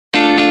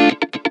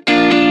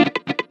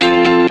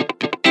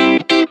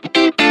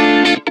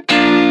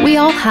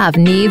have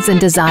needs and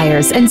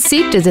desires and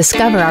seek to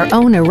discover our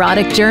own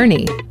erotic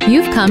journey,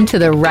 you've come to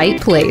the right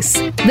place.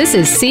 This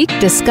is Seek,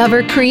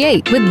 Discover,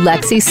 Create with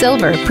Lexi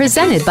Silver,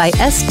 presented by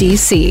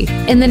SDC.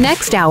 In the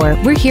next hour,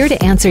 we're here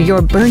to answer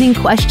your burning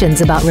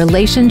questions about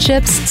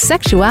relationships,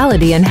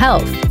 sexuality, and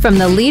health from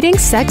the leading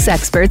sex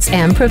experts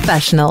and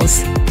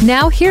professionals.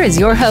 Now, here is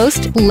your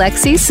host,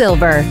 Lexi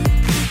Silver.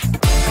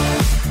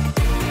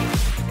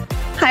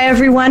 Hi,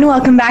 everyone.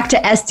 Welcome back to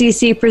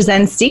SDC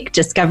Presents Seek,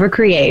 Discover,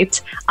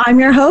 Create. I'm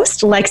your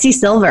host, Lexi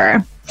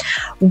Silver.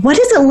 What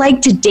is it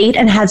like to date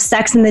and have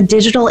sex in the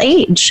digital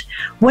age?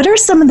 What are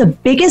some of the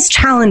biggest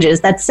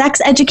challenges that sex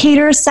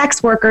educators,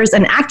 sex workers,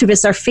 and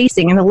activists are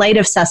facing in the light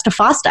of SESTA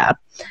FOSTA?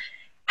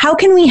 How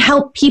can we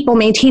help people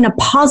maintain a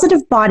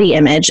positive body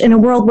image in a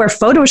world where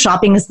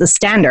photoshopping is the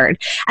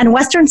standard and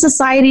Western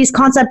society's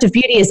concept of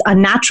beauty is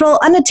unnatural,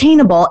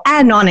 unattainable,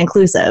 and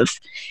non-inclusive?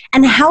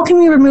 And how can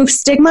we remove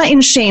stigma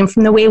and shame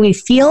from the way we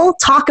feel,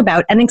 talk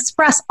about, and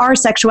express our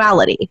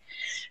sexuality?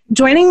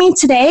 Joining me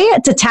today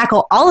to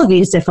tackle all of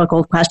these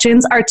difficult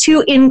questions are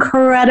two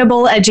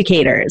incredible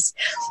educators.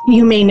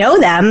 You may know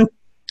them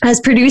as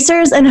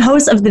producers and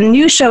hosts of the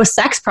new show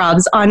Sex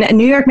Probs on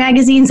New York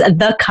Magazine's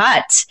The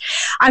Cut.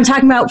 I'm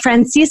talking about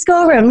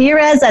Francisco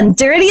Ramirez and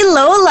Dirty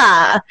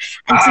Lola.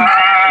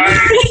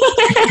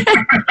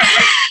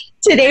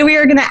 Today we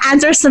are going to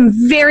answer some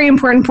very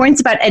important points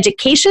about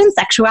education,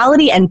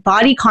 sexuality, and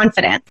body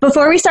confidence.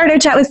 Before we start our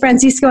chat with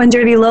Francisco and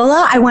Dirty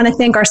Lola, I want to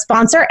thank our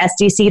sponsor,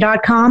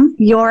 SDC.com,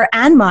 your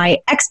and my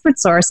expert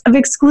source of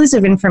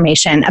exclusive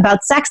information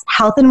about sex,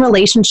 health, and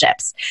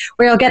relationships,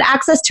 where you'll get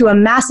access to a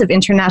massive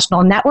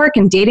international network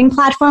and dating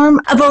platform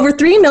of over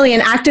 3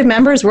 million active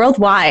members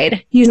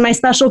worldwide. Use my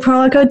special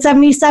promo code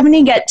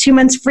 7070, get 2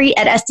 months free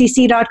at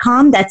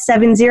SDC.com. That's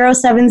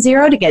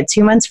 7070 to get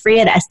 2 months free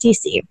at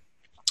SDC.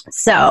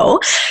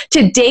 So,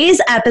 today's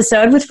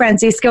episode with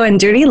Francisco and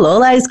Dirty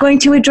Lola is going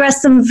to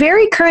address some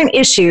very current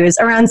issues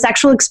around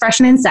sexual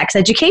expression and sex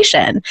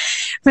education.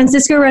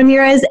 Francisco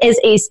Ramirez is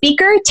a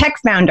speaker, tech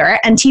founder,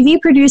 and TV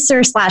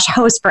producer /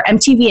 host for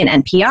MTV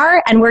and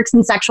NPR, and works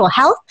in sexual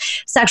health,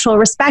 sexual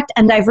respect,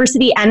 and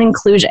diversity and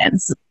inclusion.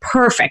 It's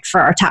perfect for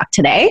our talk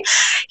today.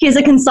 He is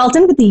a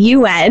consultant with the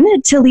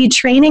UN to lead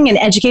training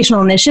and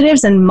educational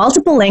initiatives in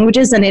multiple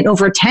languages and in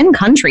over 10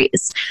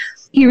 countries.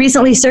 He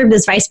recently served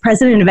as Vice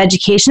President of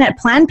Education at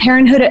Planned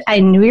Parenthood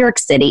in New York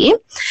City.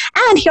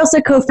 And he also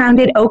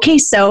co-founded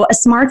OkSo, a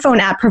smartphone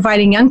app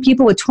providing young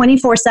people with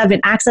 24/7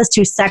 access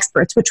to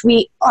sexperts, which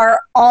we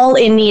are all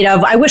in need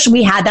of. I wish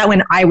we had that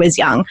when I was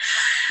young.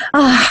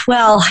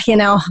 Well, you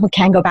know, we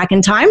can't go back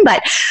in time.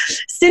 But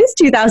since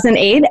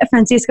 2008,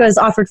 Francisco has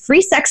offered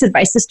free sex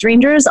advice to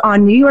strangers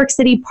on New York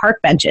City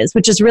park benches,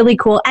 which is really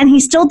cool. And he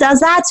still does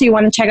that. So you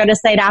want to check out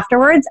his site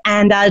afterwards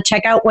and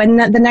check out when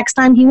the next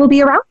time he will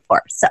be around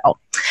for. So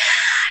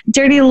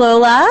Dirty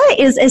Lola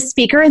is a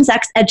speaker and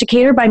sex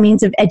educator by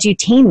means of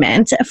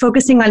edutainment,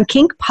 focusing on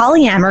kink,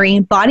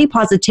 polyamory, body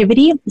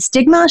positivity,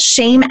 stigma,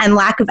 shame, and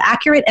lack of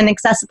accurate and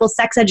accessible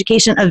sex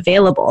education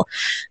available.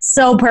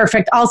 So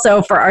perfect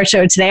also for our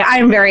show today.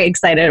 I'm very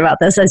excited about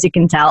this, as you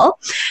can tell.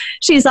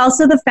 She's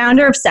also the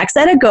founder of Sex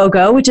Ed A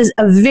Go-Go, which is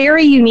a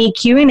very unique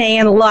Q&A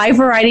and live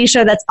variety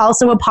show that's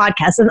also a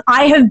podcast. And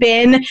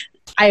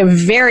I am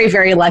very,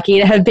 very lucky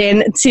to have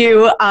been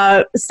to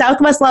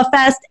Southwest Love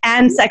Fest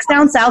and Sex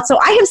Down South. So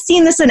I have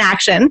seen this in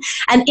action,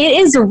 and it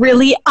is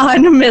really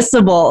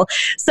unmissable.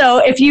 So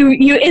if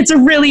it's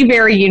really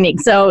very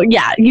unique. So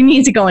yeah, you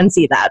need to go and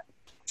see that.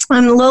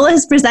 Lola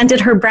has presented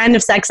her brand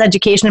of sex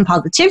education and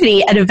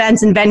positivity at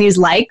events and venues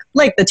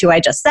like the two I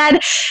just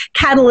said,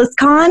 Catalyst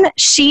Con,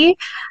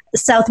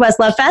 Southwest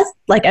Love Fest,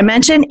 like I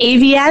mentioned,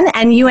 AVN,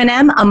 and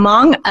UNM,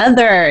 among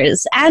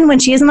others. And when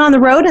she isn't on the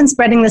road and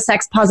spreading the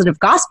sex-positive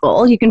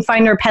gospel, you can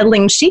find her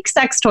peddling chic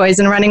sex toys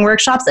and running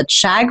workshops at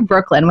Shag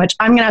Brooklyn, which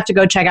I'm going to have to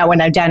go check out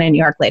when I'm down in New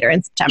York later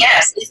in September.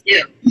 Yes, please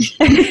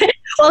do.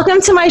 Welcome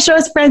to my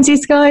shows,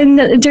 Francisco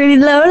and Dirty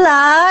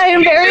Lola.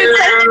 I'm very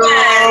excited.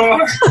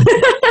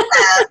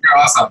 You're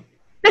awesome.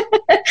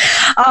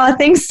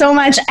 Thanks so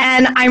much.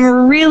 And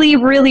I'm really,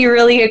 really,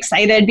 really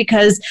excited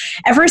because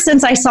ever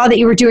since I saw that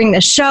you were doing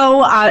this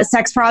show,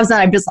 Sex Probs, and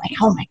I'm just like,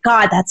 oh my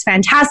God, that's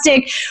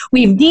fantastic.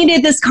 We've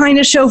needed this kind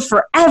of show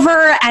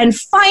forever. And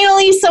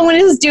finally someone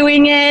is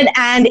doing it,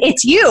 and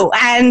it's you.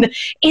 And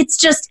it's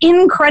just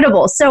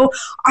incredible. So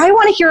I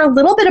want to hear a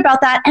little bit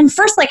about that. And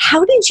first,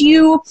 how did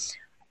you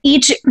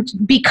each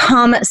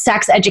become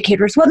sex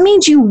educators? What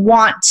made you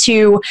want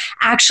to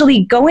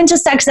actually go into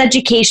sex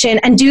education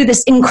and do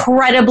this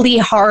incredibly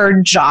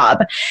hard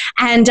job?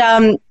 And,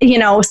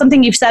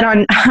 something you've said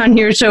on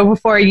your show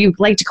before, you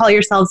like to call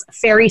yourselves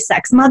fairy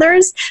sex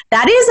mothers.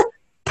 That is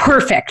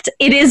perfect.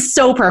 It is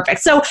so perfect.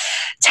 So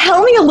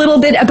tell me a little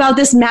bit about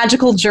this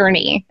magical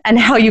journey and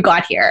how you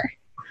got here.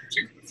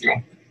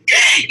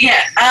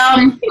 Yeah.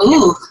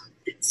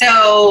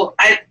 So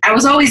I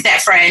was always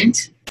that friend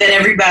that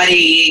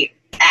everybody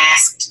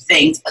asked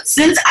things, but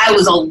since I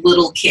was a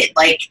little kid,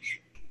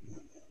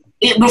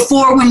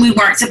 before, when we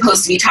weren't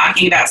supposed to be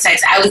talking about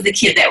sex, I was the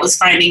kid that was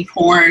finding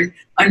porn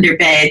under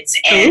beds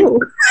and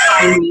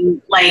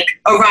finding like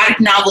erotic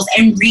novels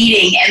and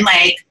reading and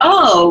like,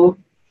 oh,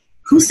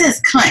 who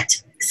says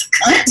cunt? It's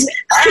cunt?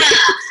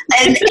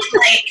 and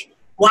like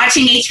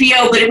watching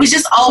HBO, but it was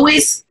just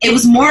always, it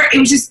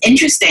was just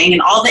interesting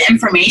and all the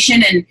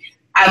information. And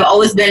I've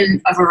always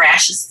been a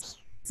voracious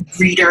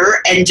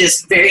reader and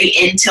just very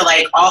into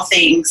like all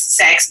things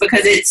sex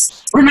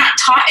because we're not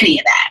taught any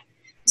of that.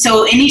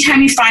 So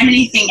anytime you find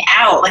anything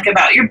out, like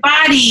about your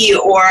body,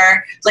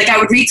 or like I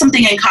would read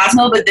something in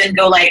Cosmo, but then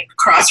go like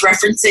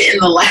cross-reference it in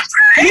the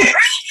library.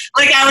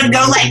 Like I would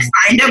go like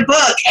find a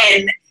book,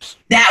 and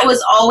that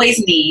was always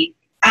me.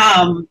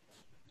 And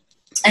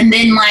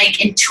then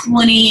like in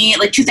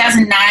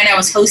 2009, I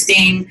was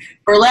hosting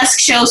burlesque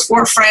shows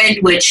for a friend,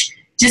 which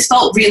just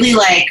felt really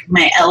like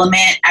my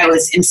element. I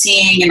was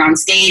emceeing and on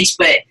stage,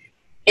 but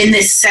in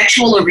this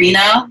sexual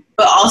arena,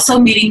 but also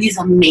meeting these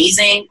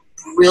amazing,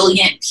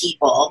 brilliant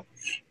people,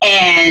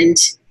 and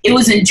it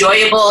was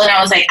enjoyable, and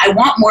I was like, I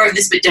want more of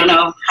this but don't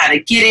know how to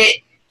get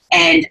it.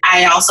 And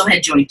I also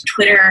had joined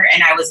Twitter,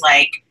 and I was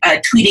like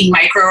tweeting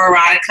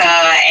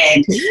microerotica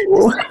and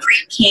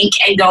free kink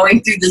and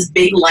going through this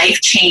big life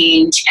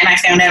change, and I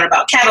found out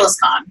about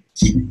CatalystCon.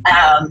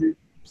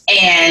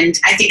 And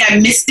I think I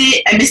missed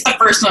it. I missed the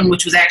first one,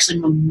 which was actually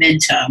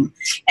Momentum.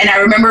 And I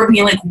remember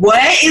being like,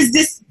 what is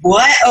this?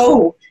 What?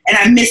 Oh, and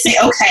I missed it.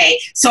 Okay.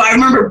 So I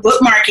remember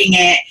bookmarking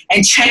it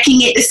and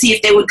checking it to see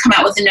if they would come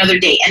out with another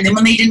date. And then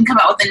when they didn't come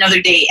out with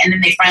another date, and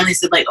then they finally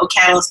said like, oh,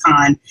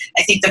 CatalystCon,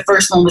 I think the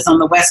first one was on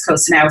the West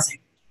Coast. And I was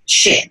like,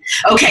 shit.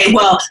 Okay,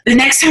 well, the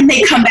next time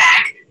they come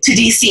back to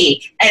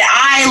DC. And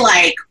I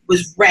like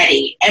was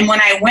ready. And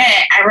when I went,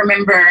 I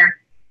remember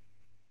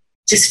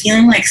just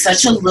feeling like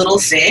such a little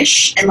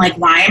fish and like,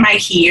 why am I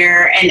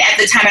here? And at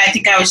the time, I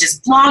think I was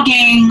just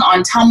blogging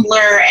on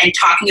Tumblr and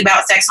talking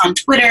about sex on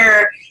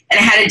Twitter, and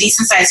I had a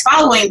decent sized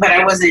following, but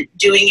I wasn't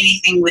doing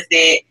anything with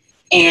it.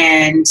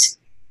 And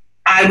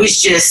I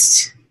was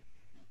just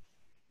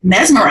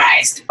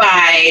mesmerized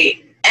by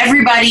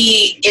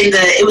everybody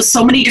it was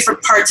so many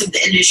different parts of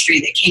the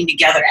industry that came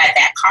together at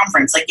that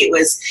conference. Like it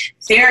was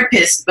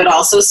therapists, but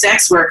also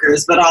sex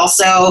workers, but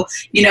also,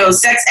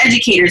 sex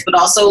educators, but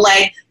also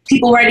like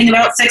people writing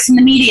about sex in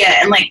the media,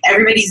 and like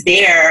everybody's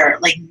there,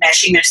 like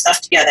meshing their stuff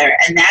together.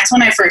 And that's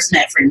when I first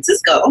met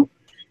Francisco.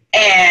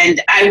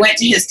 And I went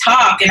to his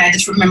talk, and I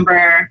just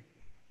remember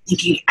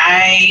thinking,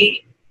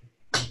 I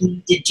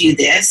need to do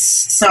this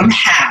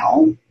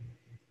somehow.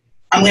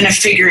 I'm going to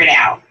figure it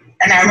out.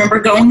 And I remember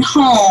going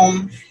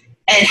home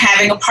and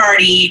having a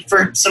party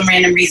for some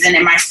random reason.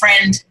 And my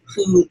friend,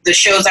 who the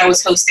shows I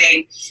was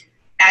hosting,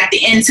 at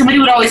the end, somebody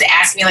would always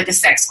ask me like a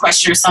sex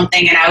question or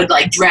something, and I would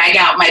like drag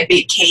out my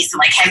big case and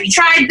like, have you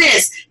tried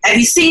this? Have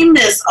you seen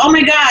this? Oh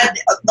my God,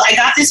 I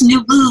got this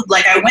new lube.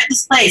 Like I went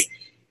this place.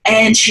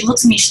 And she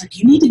looks at me, she's like,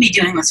 you need to be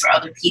doing this for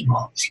other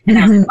people. And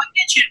I was like, why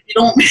can't you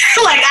don't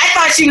like, I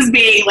thought she was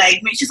being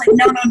like me. She's like,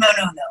 no.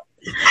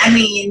 I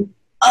mean,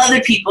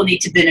 other people need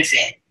to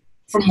benefit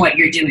from what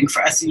you're doing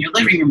for us in your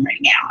living room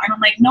right now. And I'm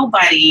like,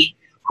 nobody.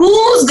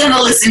 Who's going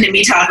to listen to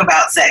me talk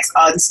about sex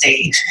on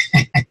stage?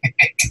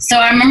 So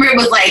I remember it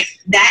was like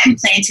that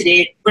implanted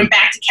it, went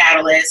back to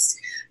Catalyst,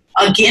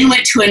 again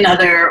went to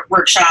another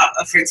workshop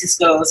of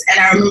Francisco's, and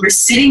I remember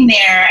sitting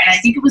there, and I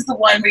think it was the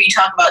one where you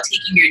talk about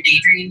taking your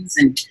daydreams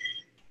and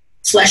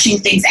fleshing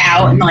things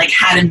out and like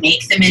how to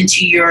make them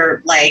into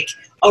your like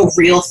a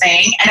real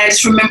thing. And I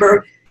just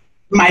remember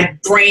my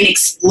brain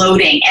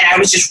exploding, and I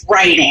was just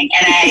writing,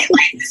 and I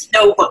like this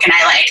notebook, and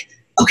I like,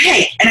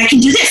 okay, and I can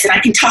do this, and I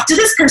can talk to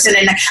this person,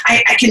 and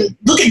I can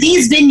look at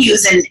these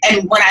venues.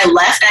 And when I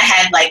left, I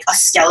had like a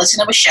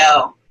skeleton of a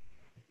show.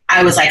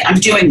 I was like, I'm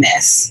doing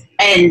this.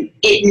 And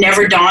it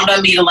never dawned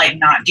on me to like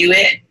not do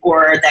it,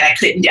 or that I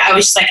couldn't do. I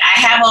was just like, I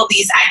have all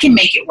these, I can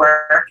make it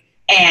work.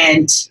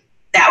 And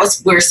that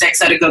was where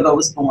Sex Out of Go-Go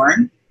was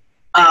born.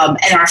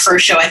 And our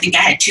first show, I think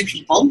I had 2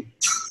 people,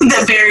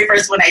 the very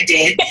first one I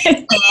did.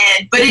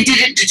 But it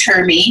didn't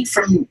deter me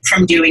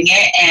from doing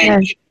it.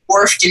 And it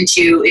morphed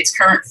into its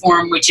current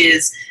form, which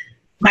is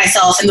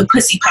myself and the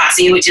Pussy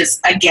Posse, which is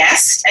a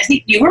guest. I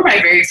think you were my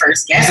very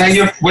first guest. I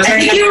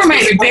think you were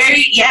my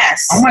very,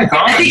 yes. Oh my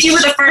God. I think you were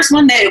the first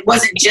one that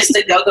wasn't just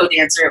a go-go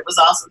dancer. It was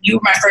also, you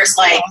were my first,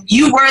 like,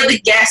 you were the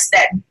guest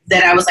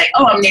that I was like,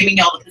 oh, I'm naming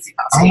y'all the Pussy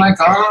Posse. Oh my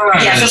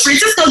God. Yeah, so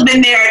Francisco's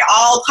been there at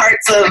all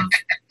parts of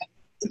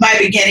my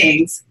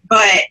beginnings.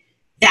 But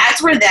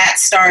that's where that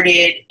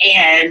started,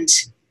 and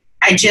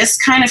I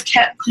just kind of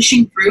kept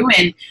pushing through,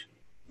 and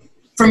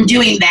from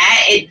doing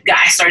that,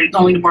 I started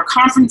going to more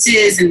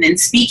conferences and then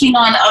speaking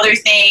on other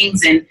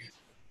things. And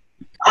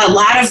a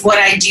lot of what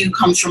I do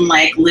comes from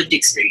like lived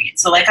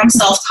experience. So like I'm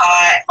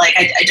self-taught, like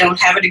I don't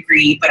have a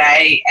degree, but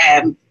I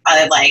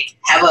like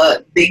have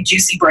a big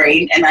juicy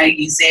brain and I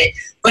use it.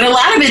 But a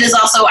lot of it is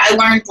also, I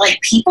learned like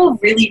people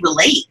really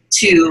relate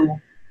to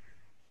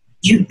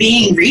you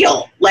being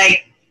real.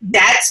 Like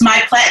that's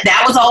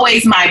that was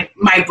always my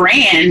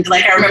brand.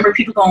 Like I remember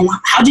people going,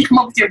 how'd you come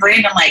up with your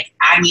brand? I'm like,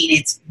 I mean,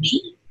 it's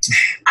me.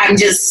 I'm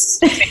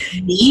just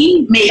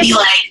me, maybe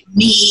like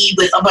me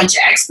with a bunch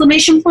of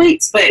exclamation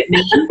points, but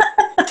me.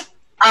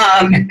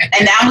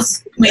 And that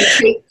was when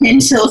Kate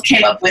Pinchil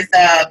came up with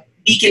a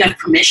beacon of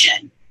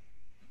permission.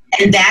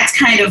 And that's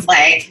kind of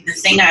like the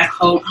thing I've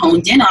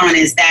honed in on,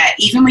 is that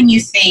even when you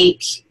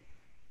think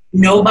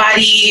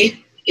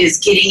nobody is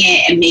getting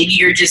it and maybe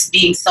you're just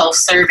being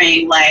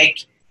self-serving,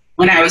 like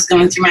when I was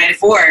going through my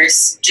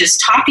divorce, just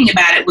talking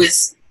about it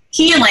was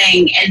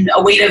healing and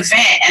a way to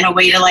vent and a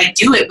way to like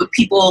do it. But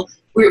people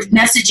were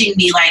messaging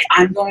me like,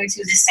 I'm going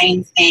through the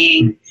same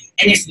thing.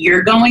 And if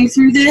you're going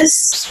through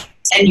this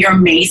and you're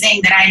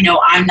amazing, then I know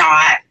I'm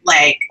not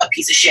like a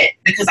piece of shit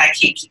because I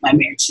can't keep my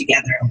marriage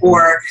together.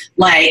 Or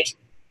like,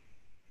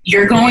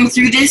 you're going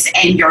through this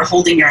and you're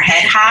holding your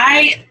head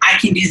high, I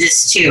can do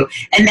this too.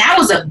 And that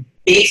was a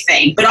big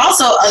thing. But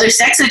also other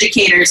sex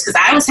educators,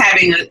 because I was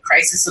having a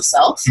crisis of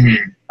self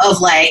of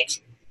like,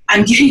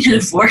 I'm getting a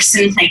divorce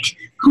and like,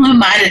 who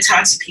am I to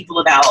talk to people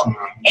about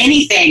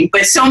anything?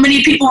 But so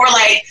many people were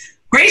like,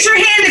 raise your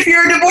hand if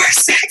you're a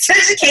divorce sex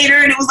educator.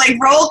 And it was like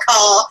roll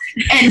call.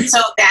 And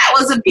so that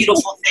was a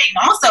beautiful thing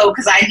also,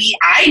 because I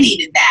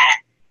needed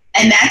that.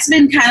 And that's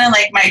been kind of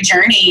like my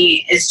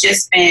journey. It's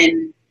just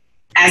been,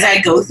 as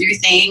I go through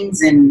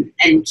things and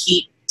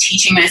keep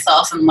teaching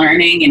myself and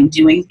learning and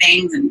doing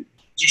things and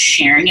just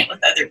sharing it with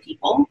other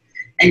people.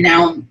 And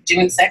now I'm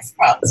doing sex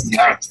props.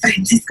 Yeah.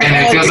 And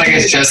it feels like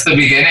it's just the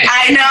beginning.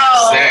 I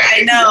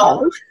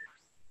know.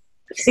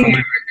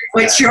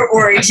 What's your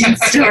origin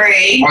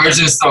story?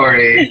 Origin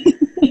story.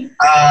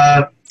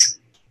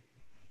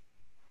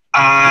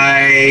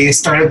 I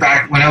started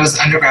back when I was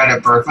undergrad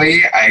at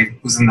Berkeley. I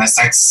was in the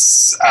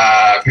sex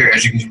peer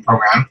education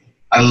program.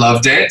 I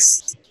loved it.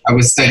 I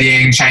was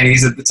studying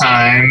Chinese at the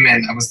time,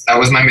 and that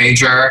was my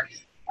major.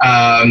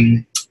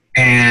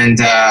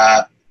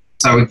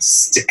 So I would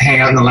hang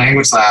out in the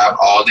language lab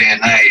all day and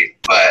night.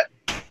 But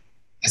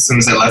as soon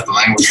as I left the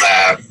language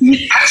lab,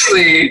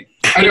 actually,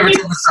 I never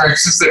told the story.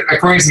 It's just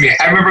according to me,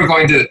 I remember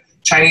going to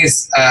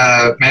Chinese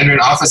Mandarin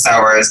office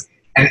hours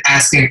and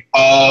asking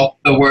all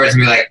the words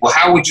and be like, well,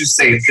 how would you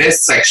say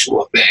this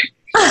sexual thing?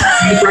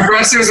 And the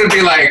professors would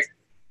be like,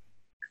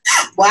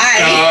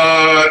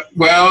 why?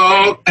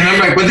 Well, and I'm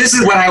like, but this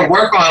is what I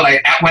work on,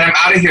 like, when I'm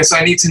out of here, so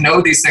I need to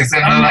know these things.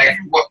 And I'm like,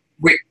 well,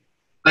 wait,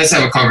 let's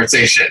have a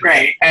conversation.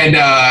 Right. And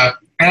I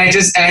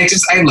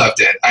loved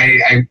it.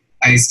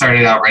 I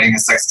started out writing a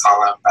sex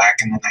column back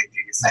in the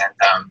 90s,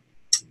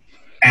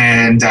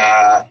 and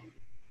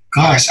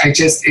gosh,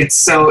 it's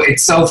so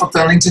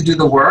fulfilling to do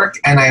the work,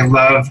 and I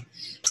love,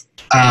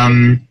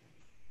 I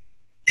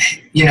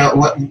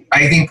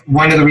think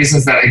one of the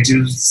reasons that I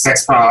do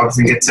sex props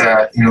and get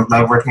to,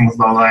 love working with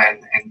Lola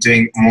and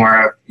doing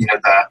more of,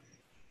 the,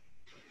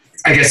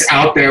 I guess,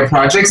 out there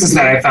projects is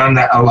that I found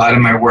that a lot of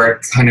my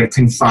work kind of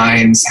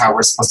confines how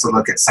we're supposed to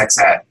look at sex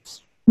ed.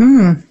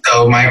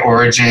 So my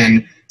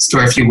origin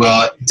story, if you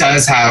will,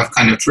 does have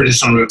kind of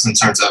traditional roots in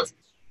terms of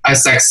a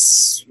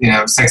sex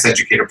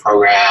educator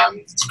program,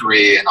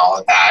 degree, and all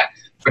of that.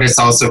 But it's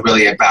also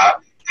really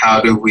about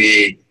how do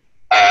we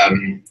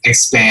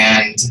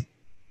expand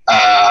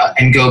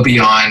and go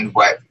beyond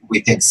what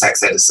we think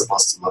sex ed is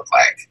supposed to look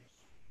like.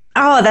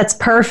 Oh, that's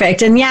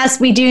perfect. And yes,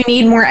 we do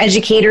need more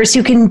educators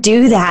who can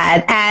do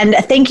that. And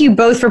thank you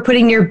both for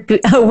putting your,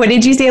 what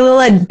did you say,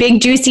 Lola?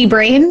 Big juicy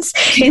brains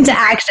into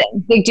action.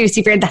 Big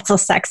juicy brain. That's so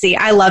sexy.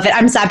 I love it.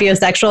 I'm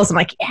sapiosexual, so I'm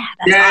like, yeah,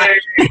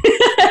 that's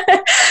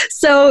hot.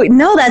 So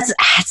no,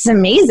 that's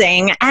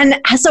amazing.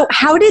 And so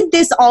how did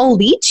this all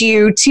lead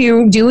you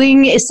to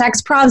doing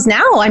sex provs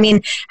now? I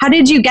mean, how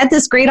did you get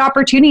this great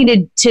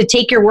opportunity to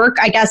take your work,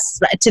 I guess,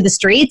 to the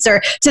streets or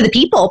to the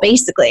people,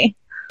 basically?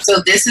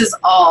 So this is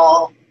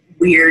all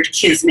weird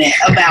kismet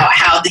about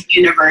how the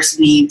universe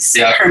weaves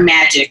her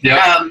magic. Yep.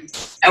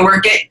 I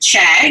work at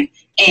CHAG,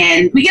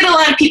 and we get a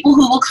lot of people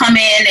who will come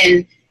in,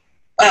 and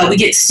we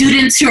get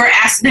students who are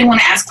they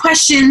want to ask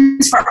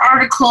questions for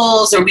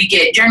articles, or we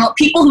get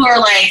people who are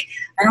like,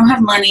 I don't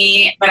have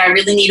money, but I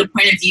really need a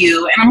point of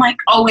view. And I'm like,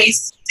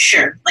 always,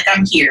 sure, like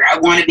I'm here. I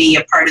want to be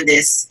a part of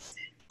this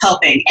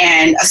helping.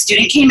 And a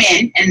student came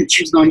in, and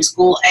she was going to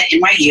school at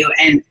NYU,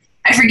 and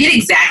I forget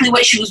exactly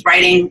what she was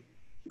writing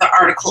the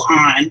article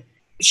on.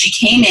 She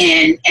came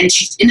in and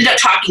she ended up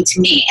talking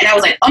to me, and I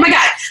was like, oh my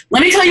God,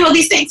 let me tell you all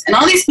these things and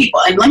all these people,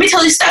 and let me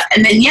tell you stuff.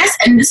 And then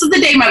and this is the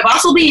day my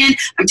boss will be in.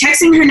 I'm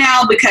texting her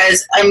now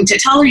because to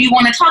tell her you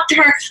want to talk to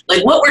her,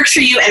 like what works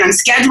for you, and I'm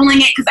scheduling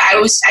it because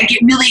I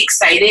get really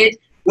excited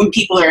when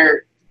people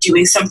are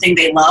doing something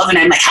they love, and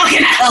I'm like, how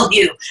can I help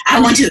you? I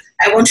want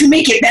to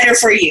make it better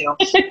for you.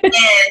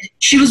 And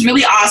she was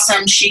really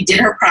awesome. She did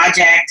her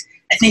project.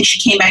 I think she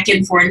came back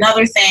in for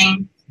another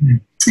thing.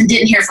 And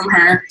didn't hear from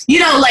her.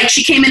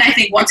 She came in, I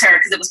think, once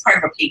because it was part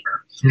of a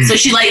paper. So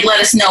she let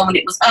us know when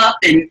it was up,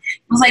 and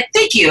was like,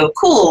 thank you,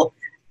 cool.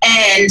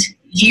 And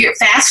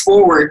fast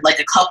forward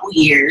like a couple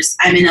years,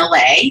 I'm in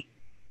LA,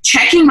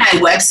 checking my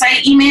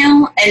website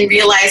email and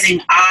realizing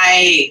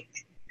I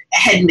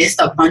had missed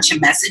a bunch of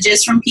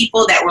messages from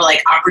people that were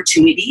like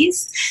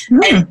opportunities.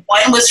 And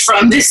one was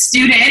from this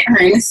student, her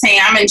name is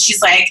Sam, and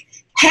she's like,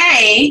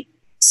 hey,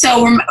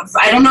 so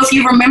I don't know if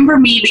you remember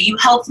me, but you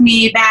helped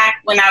me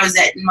back when I was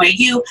at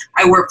NYU.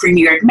 I work for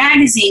New York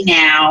Magazine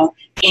now,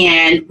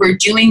 and we're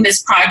doing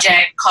this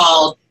project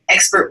called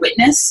Expert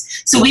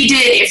Witness. So we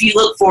did, if you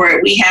look for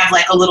it, we have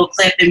like a little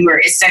clip and where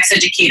it's sex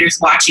educators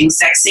watching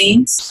sex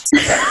scenes.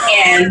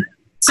 And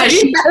so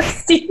she,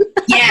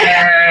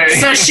 yeah.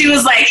 So she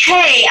was like,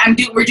 hey,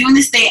 we're doing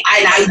this thing,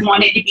 and I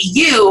want it to be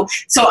you.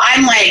 So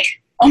I'm like,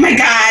 oh my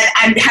God,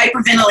 I'm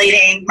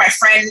hyperventilating. My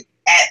friend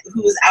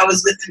I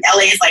was with in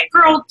LA is like,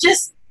 girl,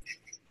 just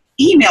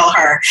email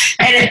her.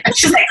 And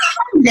she's like,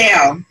 calm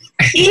down.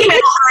 Email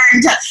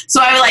her.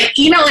 So I would like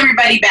email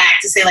everybody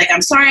back to say like,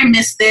 I'm sorry I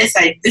missed this.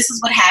 This is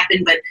what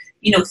happened, but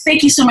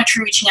thank you so much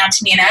for reaching out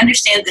to me. And I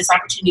understand this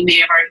opportunity may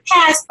have already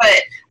passed,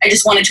 but I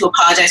just wanted to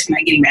apologize for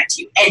not getting back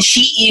to you. And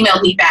she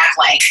emailed me back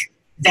like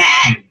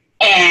that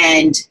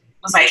and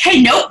was like,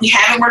 hey, nope, we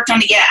haven't worked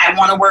on it yet. I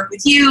want to work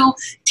with you.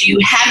 Do you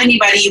have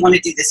anybody you want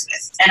to do this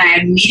with? And I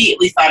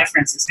immediately thought of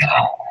Francisco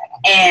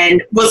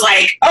and was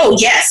like, oh,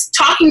 yes,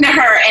 talking to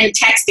her and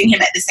texting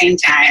him at the same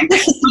time.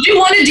 Would you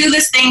want to do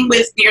this thing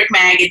with New York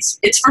Mag?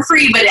 It's for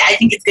free, but I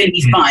think it's going to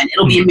be fun.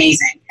 It'll be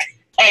amazing.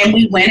 And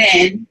we went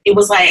in. It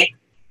was like,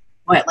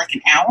 what, like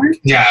an hour?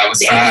 Yeah, it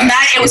was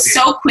fast. It was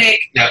so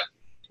quick. Yep.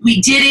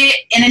 We did it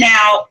in and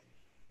out.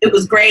 It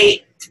was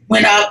great.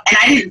 Went up,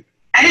 and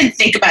I didn't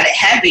think about it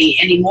heavy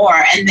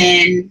anymore. And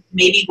then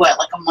maybe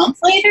like a month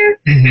later?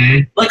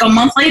 Mm-hmm. Like a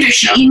month later,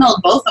 she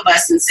emailed both of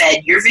us and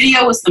said, your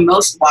video was the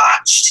most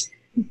watched,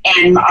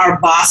 and our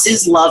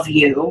bosses love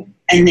you,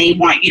 and they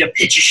want you to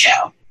pitch a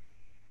show.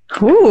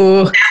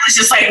 Ooh. That was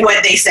just like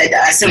what they said to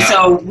us. And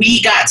so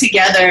we got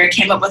together,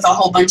 came up with a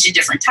whole bunch of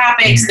different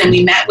topics. Mm-hmm. Then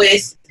we met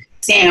with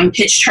Sam,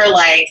 pitched her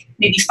like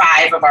maybe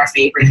 5 of our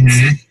favorites.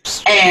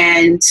 Mm-hmm.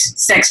 And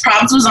Sex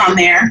Probs was on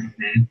there.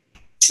 Mm-hmm.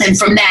 And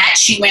from that,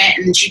 she went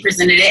and she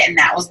presented it, and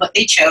that was what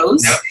they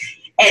chose. Yep.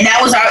 And that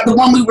was the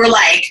one we were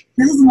like,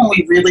 this is the one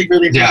we really,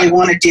 really, really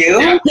want to do.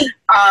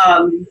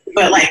 Yeah.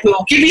 But like,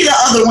 we'll give you the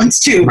other ones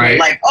too. Right.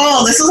 Like,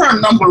 oh, this is our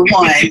number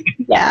one.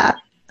 Yeah.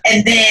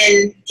 And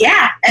then,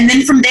 and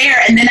then from there,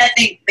 and then I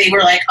think they were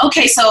like,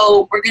 okay,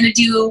 so we're going to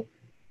do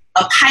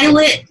a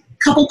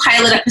couple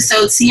pilot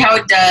episodes, see how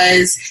it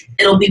does.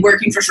 It'll be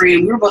working for free.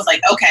 And we were both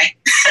like, okay.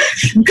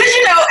 Because,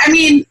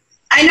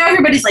 I know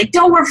everybody's like,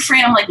 don't work for free.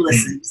 And I'm like,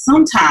 listen,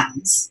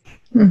 sometimes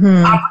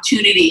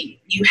opportunity,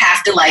 you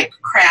have to like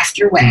craft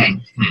your way.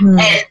 Mm-hmm.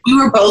 And we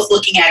were both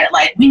looking at it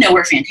like, we know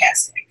we're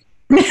fantastic.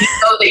 We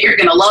know that you're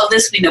going to love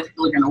this. We know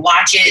people are going to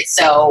watch it.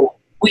 So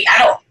I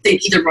don't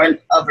think either one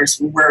of us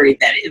were worried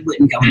that it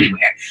wouldn't go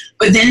anywhere.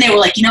 But then they were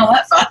like, you know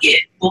what? Fuck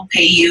it. We'll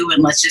pay you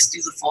and let's just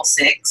do the full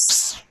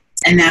 6.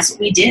 And that's what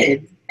we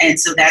did. And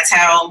so that's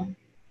how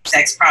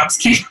Sex Probs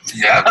came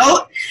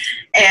out.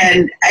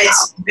 And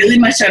it's really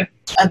much a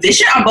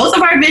vision on both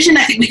of our vision.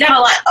 I think we got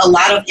a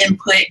lot of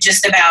input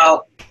just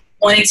about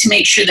wanting to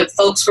make sure that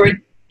folks were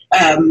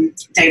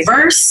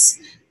diverse,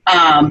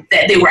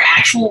 that they were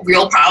actual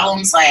real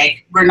problems.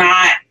 Like, we're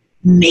not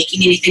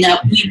making anything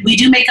up. We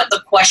do make up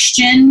the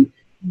question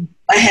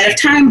ahead of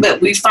time,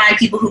 but we find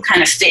people who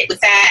kind of fit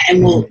with that,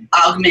 and we'll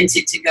augment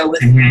it to go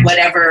with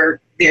whatever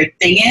their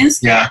thing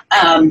is. Yeah.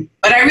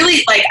 But I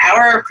really like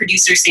our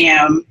producer,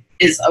 Sam,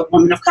 is a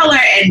woman of color,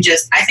 and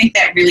I think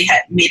that really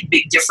made a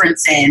big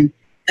difference in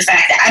the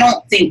fact that I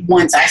don't think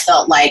once I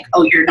felt like,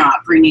 oh, you're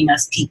not bringing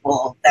us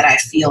people that I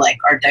feel like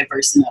are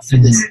diverse enough for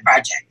this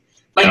project.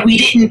 Like, we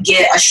didn't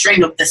get a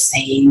string of the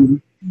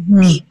same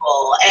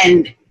people.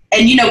 And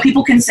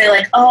people can say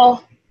like,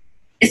 oh,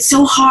 it's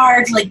so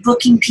hard, like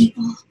booking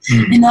people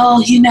and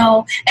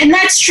and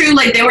that's true.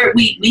 Like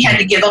we had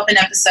to give up an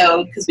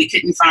episode because we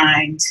couldn't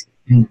find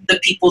the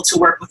people to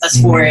work with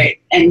us for it.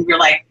 And we're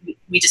like,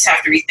 we just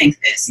have to rethink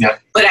this. Yep.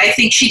 But I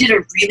think she did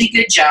a really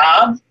good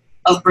job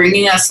of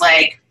bringing us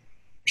like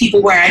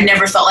people where I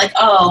never felt like,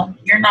 oh,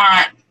 you're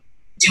not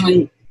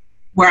doing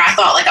where I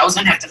thought like I was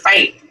going to have to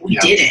fight. We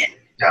did it.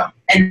 Yeah.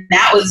 And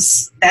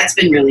that's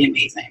been really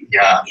amazing.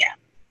 Yeah.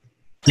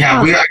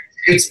 Yeah. Yeah.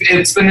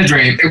 It's been a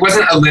dream. It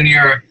wasn't a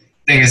linear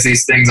thing as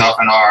these things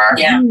often are.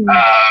 Yeah.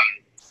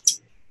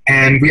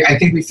 And I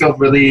think we feel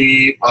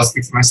really, I'll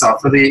speak for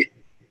myself, really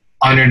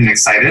honored and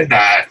excited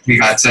that we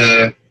got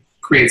to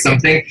create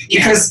something.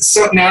 Because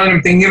so now that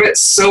I'm thinking of it,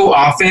 so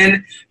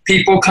often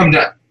people come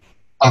to,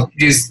 I'll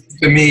use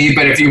me,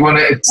 but if you want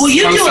to... Well,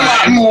 you do a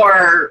lot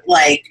more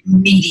like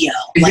media,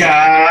 like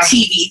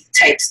TV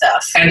type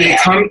stuff. And they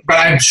come, but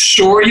I'm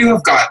sure you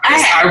have got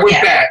this. I would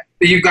bet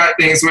that you've got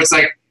things where it's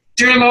like,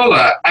 Dear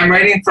Lola, I'm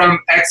writing from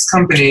X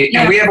company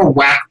and we have a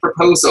whack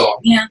proposal.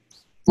 Yeah.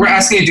 We're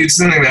asking you to do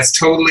something that's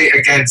totally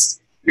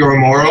against your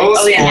morals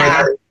or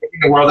making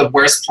the world a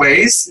worse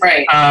place.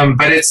 Right.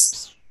 But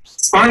it's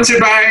sponsored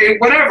by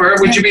whatever.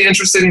 Would you be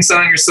interested in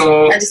selling your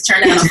soul? I just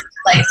turned down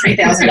like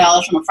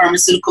 $3,000 from a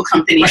pharmaceutical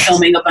company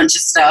filming a bunch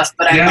of stuff,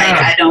 but I'm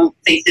like, I don't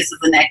think this is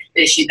the next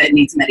issue that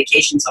needs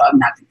medication, so I'm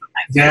not going to put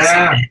my face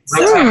on it.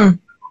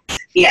 So,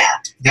 yeah,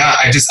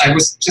 I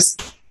was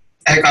just...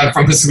 I got a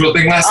pharmaceutical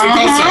thing last week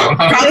also.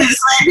 Probably the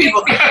same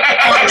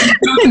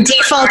people.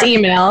 Default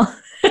email.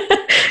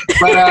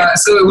 But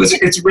so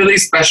it's really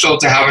special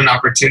to have an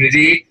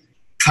opportunity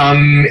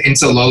come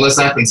into Lola's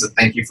Up, and so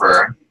thank you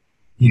for,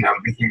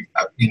 making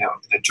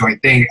a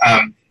joint thing,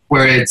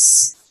 where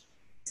it's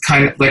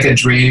kind of like a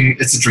dream.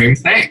 It's a dream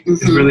thing.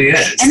 Mm-hmm. It really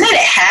is. And that it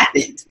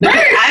happened.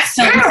 Right. I've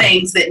filmed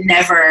things that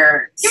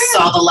never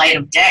saw the light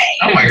of day.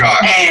 Oh my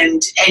God.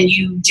 And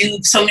you do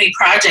so many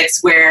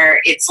projects where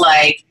it's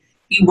like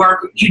you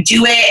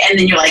do it, and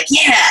then you're like,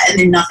 yeah, and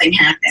then nothing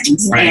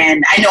happens. Right.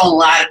 And I know a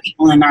lot of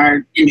people in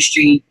our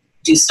industry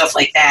do stuff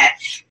like that.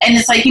 And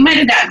it's like, you might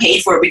have gotten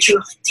paid for it, but you're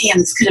like, damn,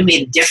 this could have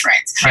made a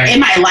difference in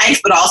my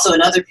life, but also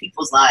in other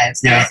people's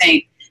lives. Yeah.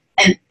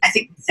 And I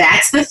think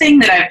that's the thing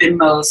that I've been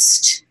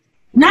most,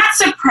 not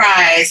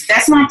surprised,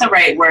 that's not the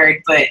right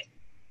word, but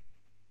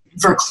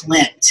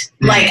verklempt.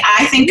 Mm. Like,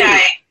 I think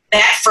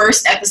that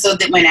first episode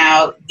that went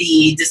out,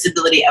 the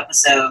disability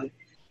episode,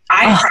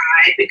 I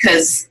cried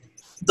because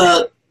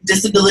the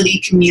disability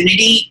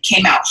community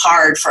came out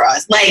hard for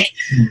us. Like,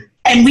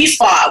 and we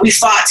fought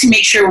to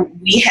make sure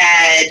we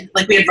had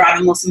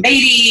Robin Wilson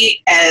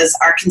Beatty as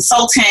our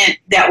consultant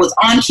that was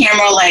on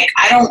camera. Like,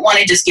 I don't want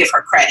to just give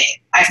her credit.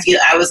 I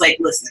was like,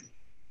 listen,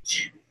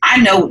 I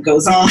know what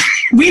goes on.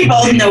 We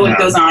both know what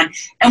goes on.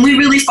 And we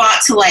really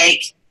fought to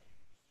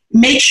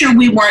make sure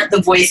we weren't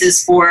the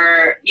voices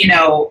for,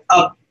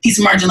 a piece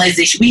of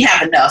marginalization. We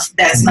have enough.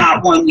 That's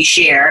not one we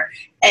share.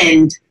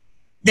 And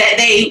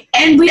I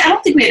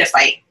don't think we had to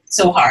fight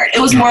so hard. It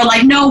was more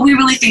like, no, we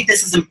really think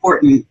this is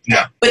important.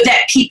 Yeah. But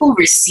that people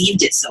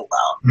received it so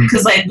well.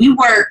 Because we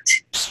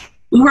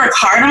work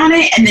hard on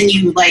it, and then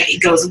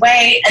it goes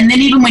away. And then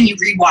even when you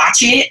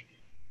rewatch it,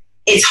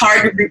 it's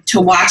hard to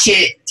watch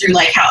it through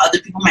how other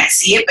people might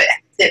see it, but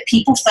that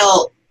people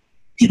felt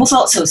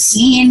so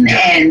seen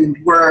and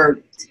were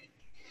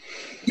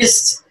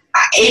just,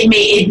 it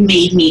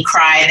made me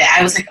cry that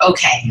I was like,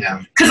 okay.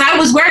 Because I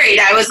was worried.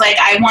 I was like,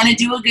 I want to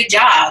do a good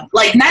job.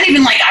 Not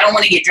even I don't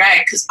want to get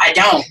dragged, because I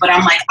don't, but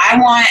I'm like,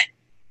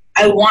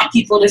 I want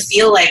people to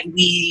feel like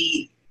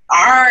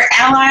our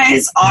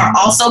allies are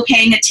also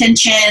paying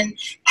attention,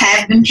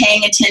 have been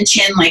paying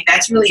attention.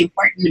 That's really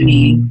important to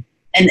me.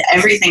 And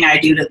everything I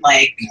do to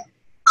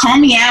call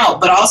me out,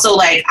 but also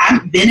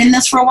I've been in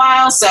this for a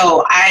while,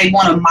 so I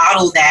want to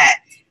model that.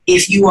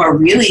 If you are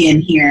really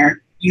in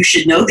here, you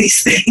should know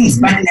these things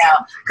by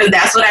now, because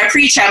that's what I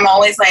preach. I'm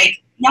always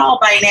like, y'all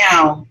by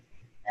now.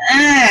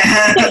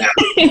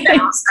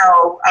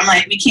 So I'm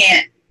like, we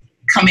can't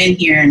come in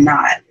here and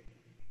not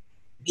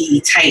be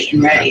tight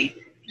and ready.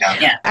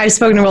 Yeah. I've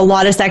spoken to a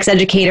lot of sex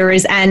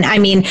educators, and I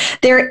mean,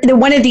 they're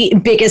one of the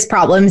biggest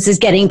problems is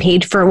getting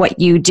paid for what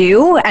you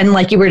do. And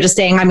like you were just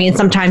saying, I mean,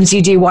 sometimes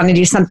you do want to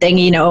do something,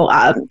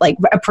 like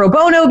a pro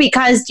bono,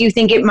 because you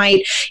think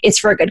it's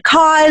for a good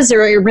cause,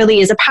 or it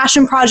really is a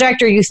passion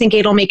project, or you think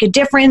it'll make a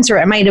difference, or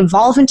it might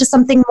evolve into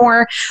something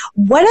more.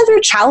 What other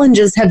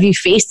challenges have you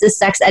faced as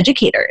sex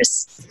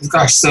educators?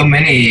 Gosh, so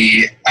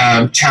many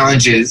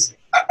challenges.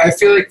 I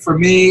feel like for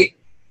me,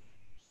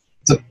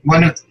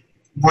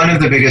 one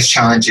of the biggest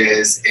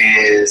challenges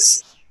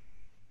is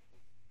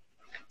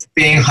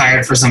being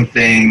hired for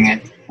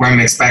something where I'm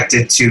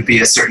expected to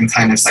be a certain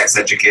kind of sex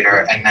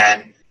educator, and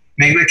then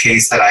make the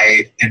case that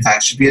I, in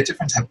fact, should be a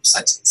different type of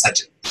sex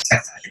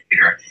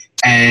educator.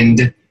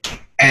 And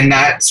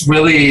that's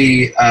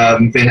really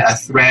been a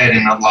thread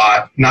in a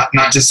lot, not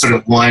just sort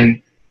of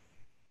one,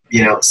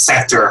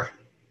 sector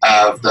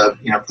of the,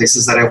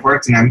 places that I've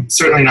worked. And I'm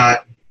certainly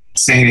not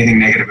saying anything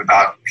negative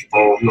about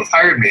people who have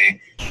hired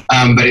me.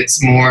 But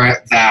it's more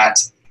that,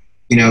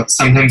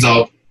 sometimes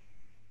I'll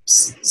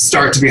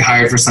start to be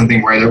hired for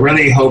something where they're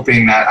really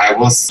hoping that I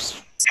will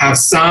have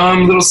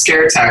some little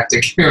scare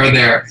tactic here or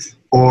there,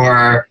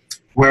 or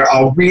where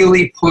I'll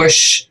really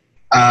push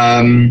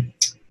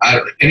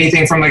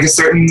anything from a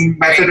certain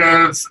method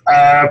of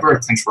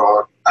birth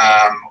control,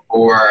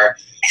 or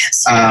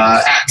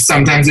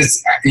sometimes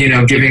it's,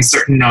 giving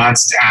certain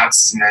nods to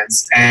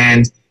abstinence.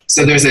 And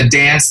so there's a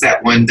dance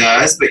that one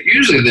does, but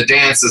usually the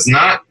dance is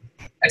not,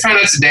 I try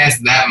not to dance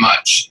that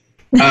much.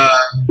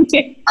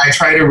 I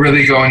try to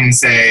really go in and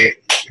say,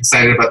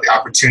 excited about the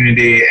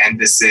opportunity, and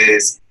this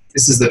is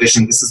the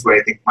vision, this is what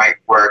I think might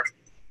work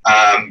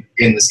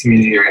in this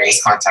community or in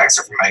this context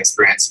or from my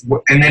experience.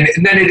 And then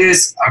it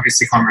is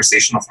obviously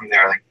conversational from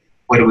there,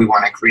 what do we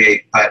want to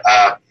create? But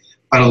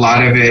a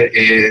lot of it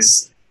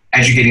is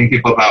educating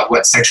people about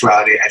what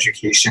sexuality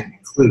education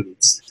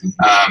includes.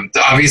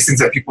 The obvious things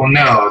that people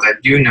know, that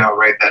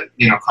right,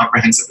 that,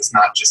 comprehensive is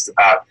not just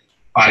about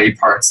body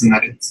parts, and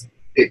that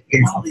it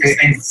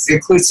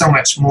includes so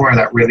much more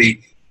that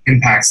really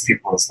impacts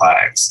people's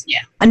lives. Yeah.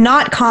 And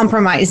not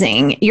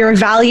compromising your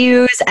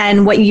values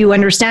and what you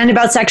understand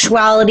about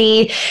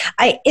sexuality.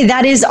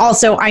 That is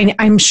also,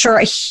 I'm sure,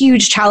 a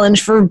huge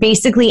challenge for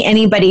basically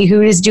anybody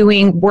who is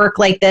doing work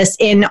like this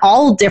in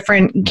all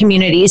different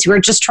communities who are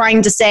just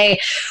trying to say,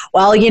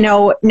 well,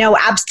 no,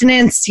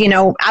 abstinence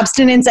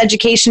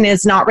education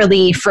is not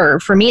really for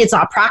me. It's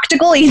not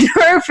practical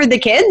either for the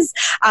kids.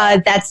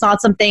 That's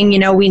not something,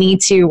 we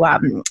need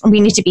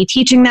to be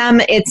teaching them.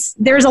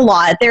 There's a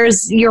lot.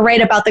 You're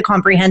right about about the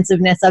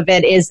comprehensiveness of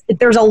it is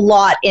there's a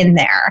lot in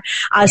there.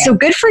 So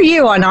good for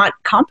you on not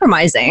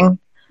compromising.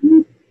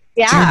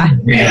 Yeah.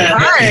 Yeah.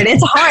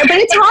 It's hard, but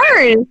it's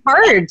hard. It's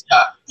hard.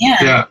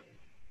 Yeah.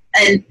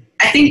 And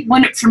I think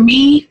for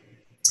me,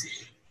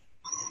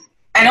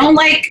 I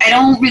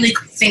don't really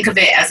think of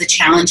it as a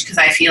challenge because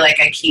I feel like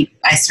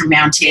I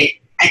surmount it.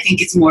 I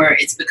think it's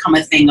become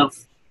a thing of,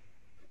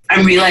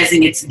 I'm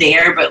realizing it's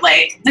there, but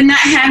like the not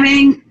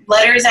having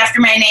letters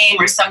after my name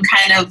or some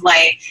kind of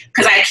like,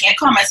 because I can't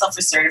call myself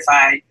a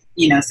certified,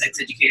 sex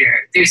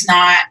educator. There's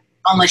not,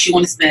 unless you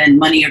want to spend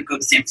money or go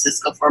to San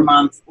Francisco for a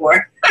month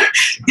or,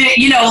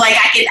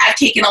 I've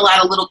taken a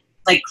lot of little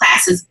like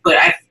classes, but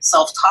I've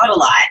self-taught a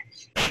lot.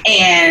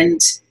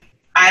 And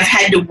I've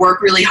had to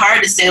work really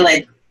hard to say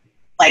like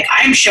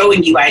I'm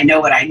showing you I know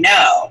what I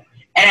know.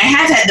 And I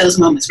have had those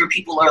moments where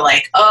people are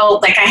like, oh,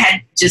 like I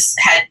had just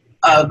had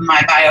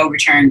my bio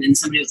returned and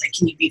somebody was like,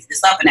 can you beef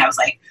this up? And I was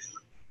like,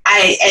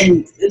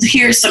 and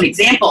here's some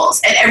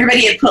examples. And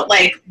everybody had put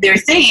like their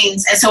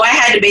things. And so I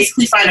had to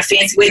basically find a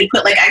fancy way to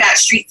put like, I got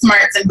street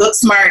smarts and book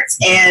smarts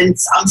and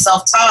I'm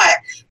self-taught,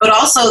 but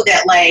also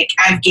that like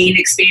I've gained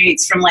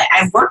experience from like,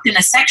 I've worked in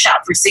a sex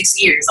shop for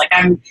 6 years. Like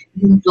I'm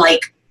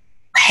like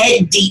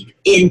head deep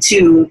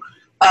into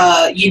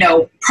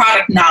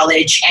product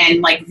knowledge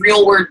and like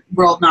real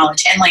world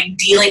knowledge and like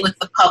dealing with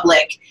the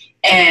public.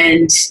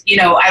 And,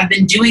 I've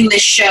been doing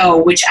this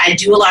show, which I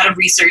do a lot of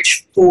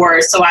research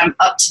for. So I'm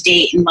up to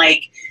date and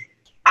like,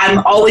 I'm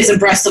always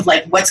abreast of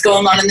like what's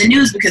going on in the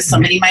news because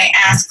somebody might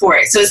ask for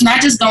it. So it's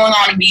not just going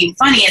on and being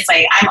funny. It's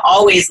like, I'm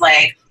always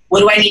like, what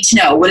do I need to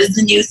know? What is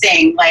the new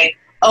thing? Like,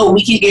 oh,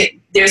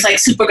 there's like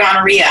super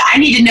gonorrhea. I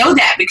need to know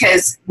that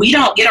because we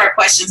don't get our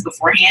questions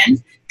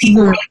beforehand.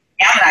 People write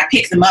them down and I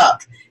pick them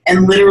up.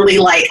 And literally,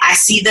 like, I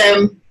see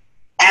them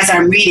as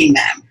I'm reading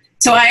them.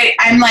 So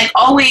I'm, like,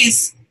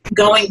 always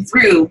going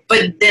through.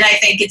 But then I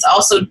think it's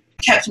also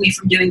kept me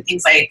from doing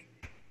things like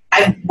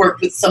I've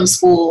worked with some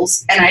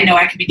schools, and I know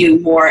I could be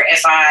doing more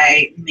if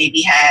I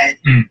maybe had,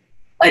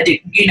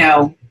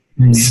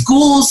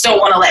 schools don't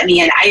want to let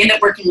me in. I end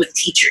up working with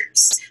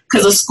teachers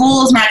because the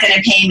school is not going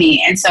to pay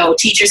me. And so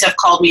teachers have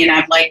called me, and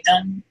I've, like,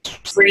 done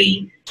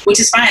free, which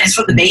is fine. It's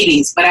for the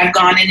babies. But I've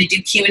gone in to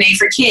do Q&A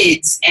for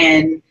kids,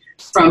 and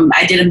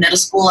I did a middle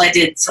school,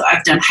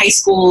 I've done high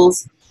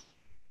schools,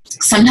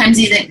 sometimes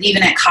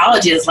even at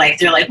colleges, like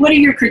they're like, what are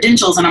your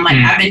credentials? And I'm like,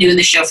 I've been doing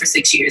this show for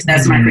 6 years.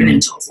 That's my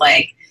credentials.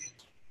 Like,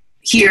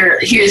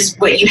 here's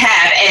what you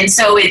have. And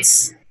so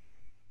it's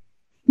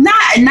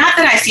not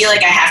that I feel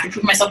like I have to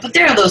prove myself, but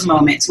there are those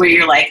moments where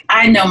you're like,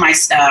 I know my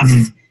stuff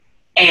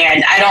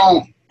and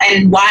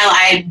while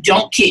I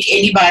don't kick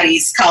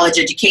anybody's college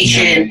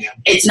education,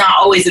 it's not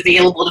always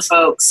available to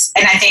folks.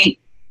 And I think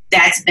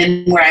that's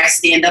been where I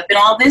stand up in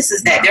all this,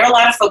 is that there are a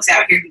lot of folks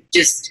out here who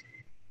just,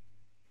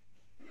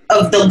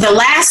 of the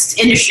last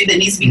industry that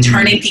needs to be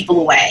turning people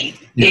away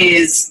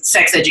is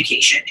sex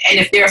education. And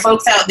if there are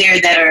folks out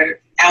there that are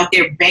out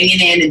there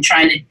banging in and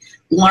trying to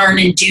learn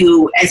and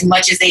do as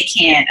much as they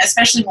can,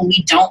 especially when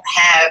we don't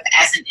have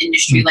as an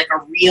industry like a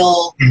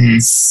real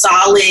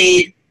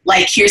solid,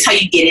 like, here's how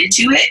you get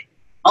into it,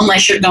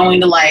 unless you're going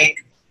to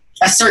like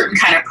a certain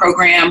kind of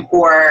program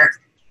or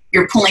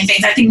you're pulling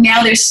things. I think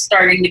now there's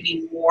starting to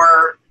be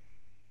more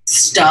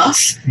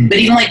stuff, but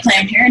even like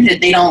Planned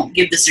Parenthood, they don't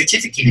give the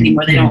certificate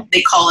anymore.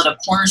 They call it a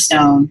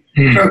cornerstone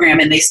program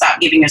and they stop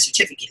giving a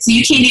certificate. So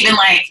you can't even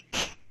like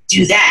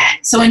do that.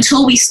 So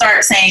until we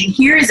start saying,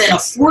 here is an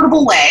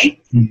affordable way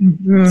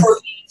for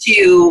you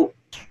to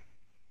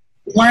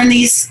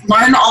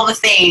learn all the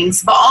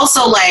things, but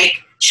also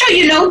like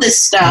show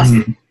this stuff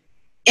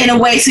in a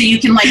way so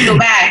you can like go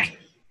back.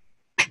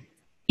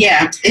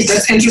 Yeah,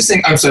 that's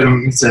interesting. I'm sorry,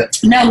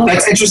 no.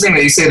 That's interesting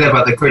that you say that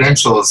about the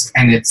credentials,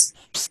 and it's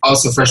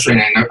also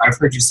frustrating. I've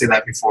heard you say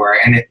that before,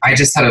 and I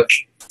just had a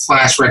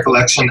flash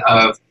recollection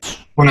of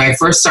when I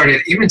first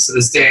started, even to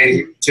this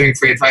day, doing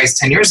free advice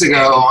 10 years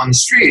ago on the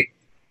street.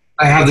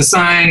 I have the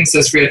sign that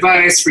says free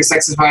advice, free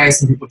sex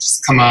advice, and people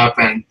just come up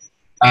and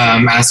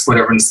ask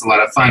whatever, and it's a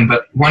lot of fun.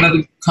 But one of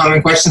the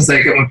common questions that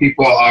I get when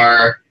people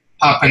are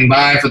popping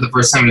by for the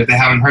first time, if they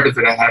haven't heard of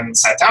it, I haven't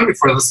sat down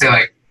before, they'll say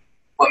like,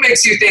 what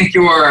makes you think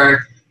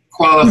you're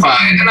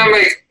qualified? And I'm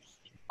like,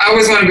 I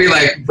always want to be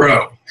like,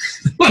 bro,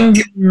 I'm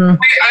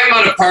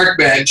on a park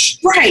bench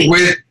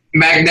with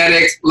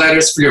magnetic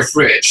letters for your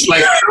fridge.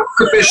 Like,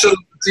 how official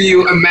do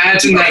you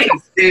imagine that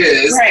it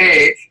is?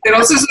 Hey, it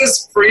also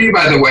says free,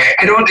 by the way.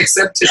 I don't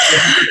accept tips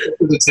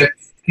for the tip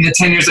in the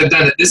 10 years I've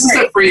done it. This is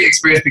a free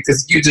experience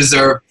because you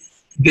deserve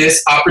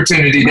this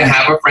opportunity to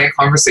have a frank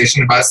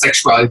conversation about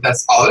sexuality.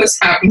 That's all that's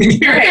happening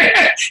here.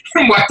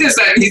 And why does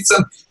that need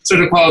some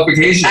sort of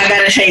qualification? I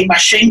gotta hang my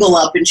shingle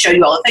up and show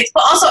you all the things.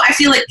 But also, I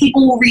feel like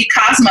people will read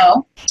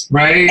Cosmo,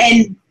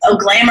 and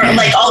Glamour,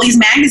 like all these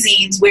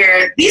magazines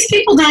where these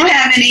people don't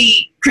have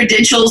any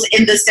credentials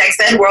in the sex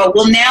ed world.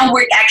 Well, now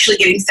we're actually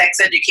getting sex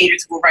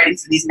educators who are writing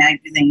for these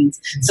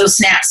magazines. So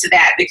snaps to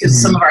that, because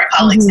some of our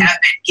colleagues have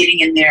been getting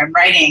in there and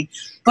writing.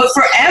 But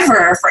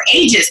forever, for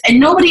ages, and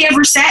nobody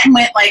ever sat and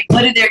went like,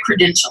 what are their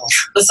credentials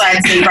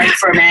besides they write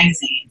for a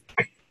magazine?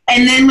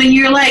 And then when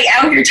you're like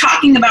out here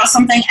talking about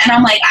something, and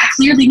I'm like, I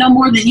clearly know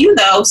more than you,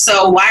 though.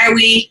 So why are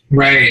we?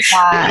 Right.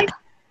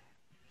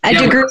 A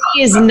degree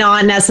is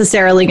not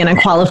necessarily going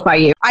to qualify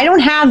you. I don't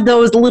have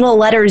those little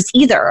letters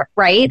either,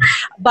 right?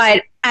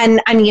 But,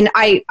 and I mean,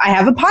 I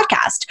have a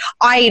podcast.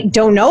 I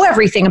don't know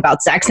everything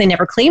about sex. I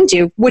never claimed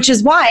to, which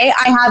is why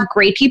I have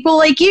great people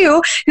like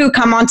you who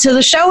come onto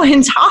the show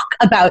and talk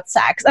about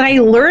sex. And I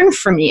learn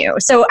from you.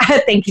 So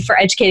thank you for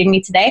educating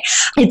me today.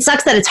 It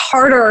sucks that it's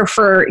harder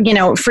for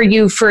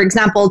you, for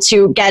example,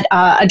 to get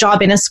a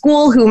job in a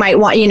school who might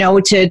want,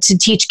 to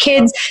teach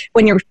kids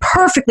when you're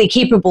perfectly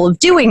capable of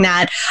doing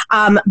that.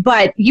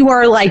 But you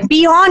are like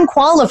beyond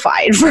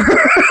qualified for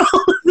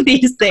all of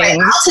these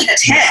things. I'll take a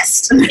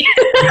test.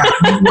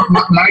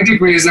 My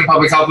degree is in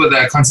public health with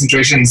a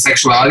concentration in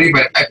sexuality,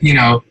 but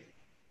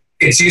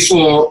it's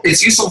useful.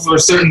 It's useful for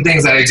certain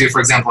things that I do, for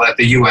example, at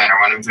the UN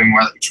or when I'm doing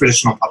more like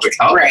traditional public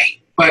health.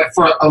 Right. But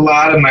for a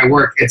lot of my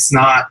work, it's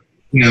not.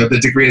 The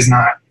degree is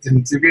not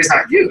used.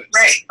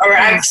 Right. Or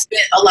I've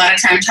spent a lot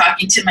of time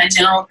talking to my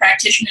general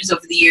practitioners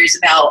over the years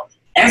about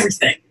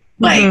everything,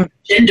 like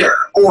gender,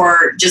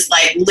 or just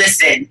like,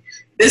 listen,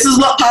 this is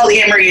what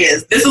polyamory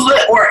is. This is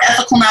what, or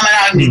ethical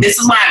non-monogamy. This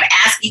is why I'm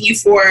asking you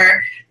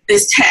for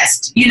this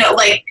test.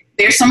 Like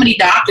there's so many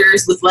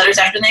doctors with letters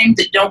after their name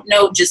that don't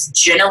know just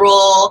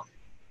the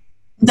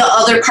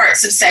other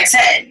parts of sex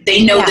ed.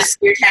 They know the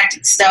spear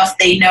tactic stuff.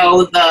 They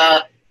know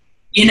the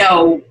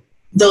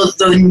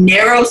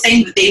narrow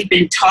thing that they've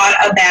been taught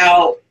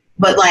about.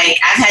 But like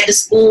I've had to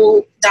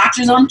school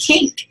doctors on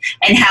kink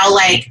and how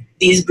like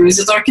these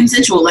bruises are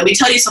consensual. Let me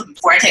tell you something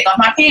before I take off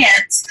my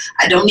pants.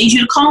 I don't need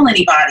you to call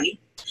anybody.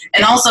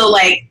 And also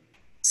like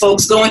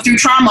folks going through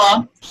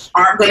trauma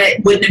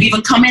wouldn't have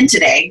even come in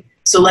today.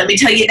 So let me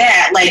tell you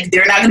that, like,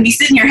 they're not going to be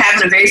sitting here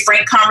having a very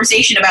frank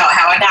conversation about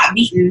how I got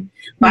beaten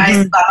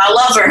by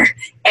my lover.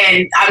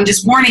 And I'm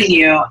just warning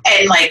you.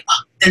 And like,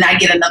 then I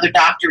get another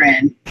doctor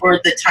in, or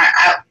the time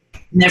I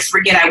never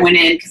forget. I went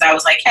in because I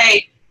was like,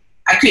 hey,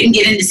 I couldn't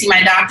get in to see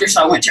my doctor.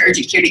 So I went to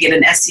urgent care to get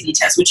an STD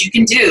test, which you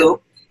can do.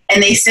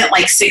 And they sent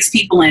like 6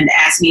 people in to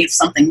ask me if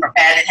something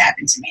bad had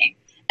happened to me.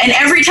 And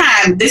every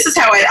time, this is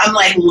how I'm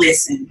like,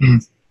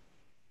 listen,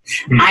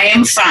 I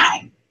am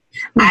fine.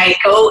 I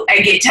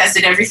get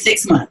tested every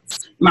 6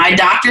 months. My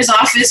doctor's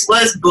office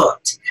was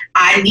booked.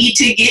 I need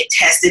to get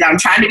tested. I'm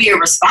trying to be a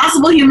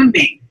responsible human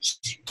being.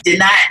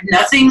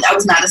 I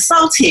was not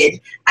assaulted.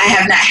 I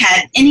have not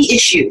had any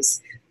issues.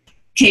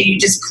 Can you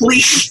just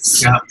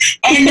please? Yeah.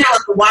 And now,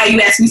 why you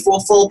ask me for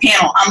a full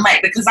panel? I'm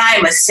like, because I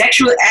am a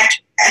sexually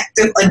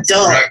active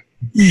adult. Right.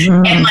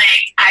 And like,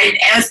 I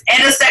am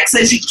a sex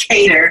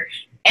educator.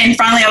 And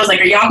finally I was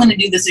like, are y'all going to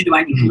do this or do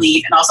I need to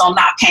leave? And also I'm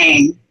not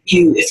paying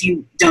you if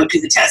you don't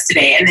do the test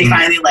today. And they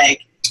finally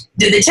like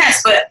did the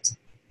test. But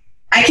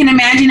I can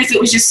imagine if it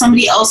was just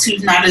somebody else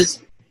who's not as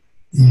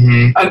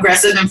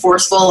aggressive and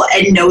forceful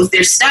and knows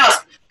their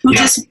stuff, who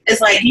just is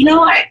like,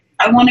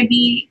 I want to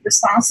be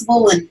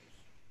responsible, and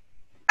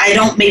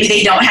maybe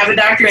they don't have a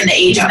doctor and the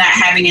age of not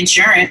having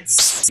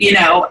insurance,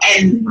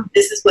 and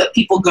this is what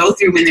people go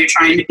through when they're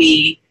trying to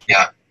be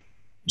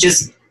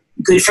just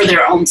good for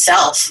their own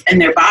self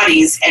and their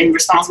bodies and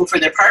responsible for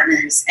their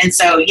partners. And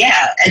so,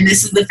 and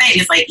this is the thing,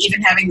 it's like,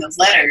 even having those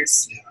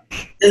letters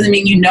doesn't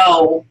mean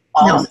all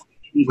of it.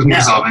 Wouldn't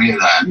resolve any of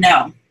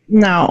that.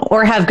 No,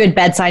 or have good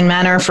bedside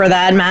manner for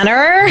that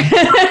matter.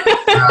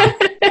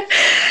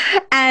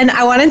 And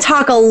I want to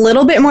talk a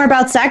little bit more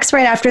about sex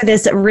right after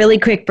this really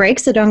quick break.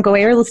 So don't go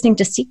away. You're listening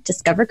to Seek,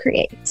 Discover,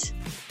 Create.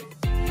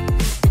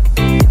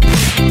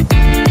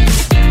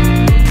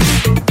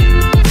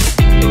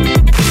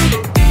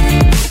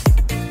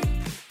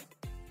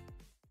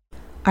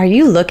 Are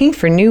you looking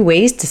for new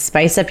ways to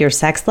spice up your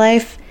sex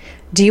life?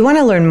 Do you want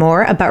to learn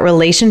more about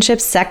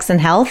relationships, sex, and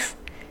health?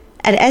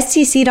 At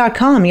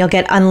SDC.com, you'll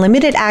get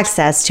unlimited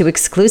access to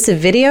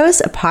exclusive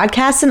videos,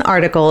 podcasts, and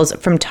articles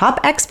from top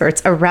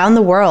experts around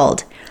the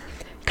world.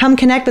 Come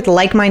connect with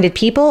like-minded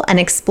people and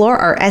explore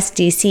our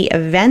SDC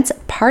events,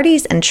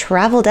 parties, and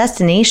travel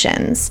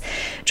destinations.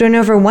 Join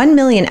over 1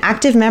 million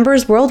active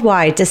members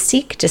worldwide to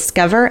seek,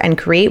 discover, and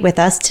create with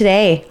us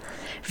today.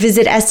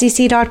 Visit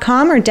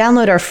SDC.com or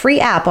download our free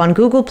app on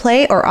Google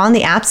Play or on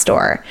the App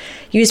Store.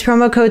 Use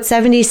promo code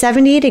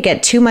 7070 to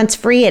get 2 months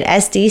free at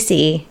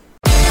SDC.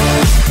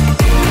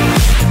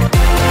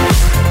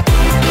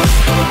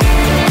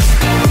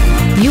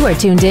 You are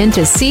tuned in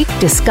to Seek,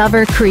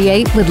 Discover,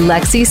 Create with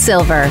Lexi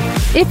Silver.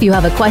 If you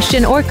have a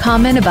question or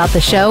comment about the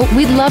show,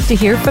 we'd love to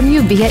hear from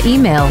you via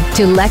email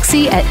to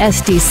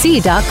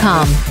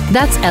lexi@sdc.com.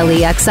 That's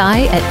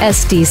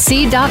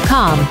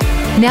LEXI@sdc.com.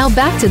 Now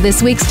back to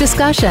this week's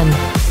discussion.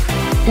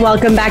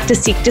 Welcome back to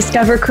Seek,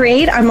 Discover,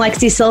 Create. I'm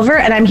Lexi Silver,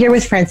 and I'm here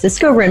with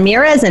Francisco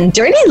Ramirez and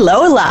Dirty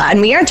Lola, and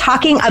we are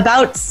talking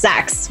about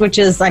sex, which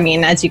is,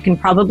 as you can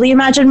probably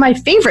imagine, my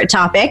favorite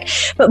topic.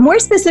 But more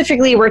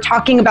specifically, we're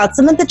talking about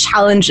some of the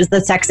challenges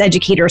that sex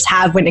educators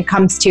have when it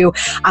comes to,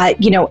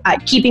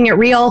 keeping it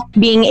real,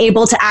 being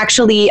able to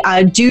actually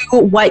do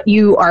what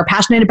you are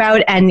passionate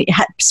about and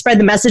spread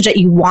the message that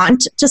you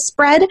want to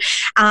spread,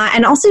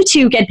 and also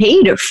to get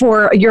paid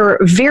for your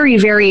very,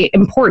 very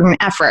important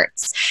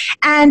efforts.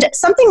 And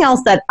something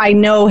else that I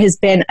know has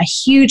been a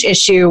huge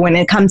issue when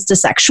it comes to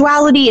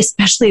sexuality,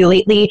 especially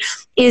lately,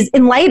 is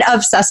in light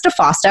of Sesta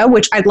Fosta,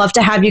 which I'd love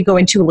to have you go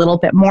into a little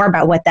bit more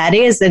about what that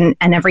is and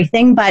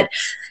everything, but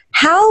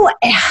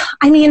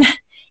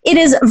it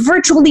is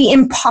virtually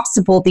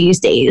impossible these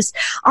days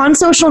on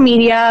social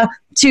media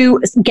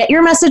to get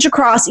your message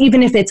across,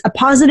 even if it's a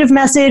positive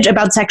message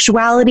about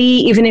sexuality,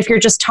 even if you're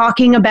just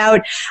talking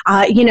about,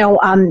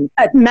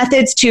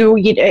 methods to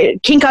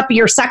kink up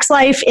your sex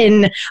life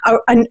in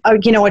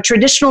a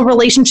traditional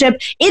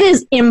relationship. It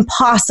is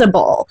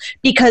impossible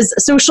because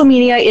social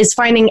media is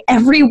finding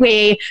every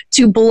way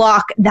to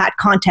block that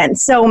content.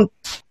 So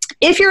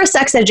if you're a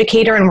sex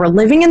educator and we're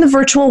living in the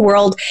virtual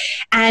world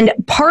and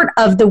part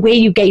of the way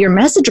you get your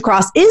message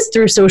across is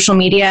through social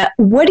media,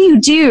 what do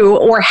you do,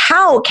 or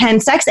how can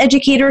sex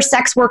educators,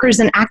 sex workers,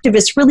 and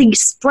activists really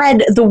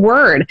spread the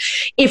word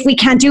if we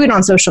can't do it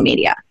on social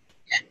media?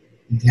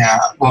 Yeah,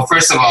 well,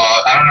 first of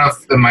all, I don't know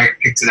if the mic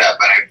picked it up,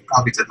 but I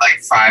probably did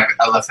like 5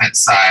 elephant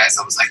sighs.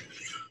 I was like,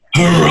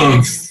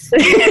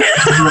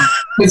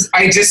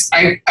 because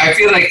I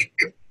feel like,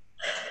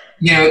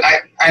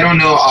 I don't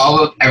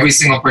know every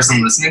single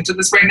person listening to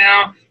this right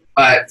now,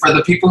 but for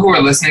the people who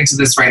are listening to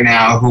this right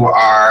now who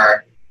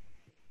are,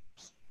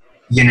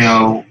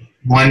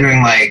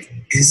 wondering like,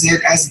 is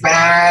it as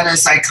bad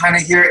as I kind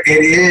of hear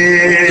it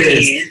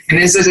is? And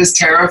is it as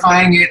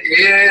terrifying? It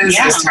is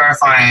as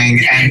terrifying.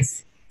 And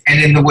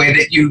in the way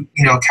that you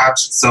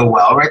couched it so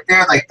well right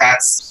there, like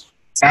that's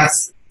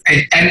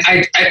and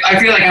I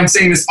feel like I'm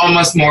saying this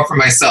almost more for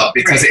myself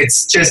because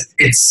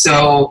it's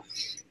so.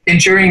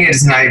 Enduring it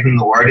is not even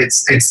the word.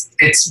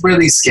 It's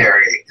really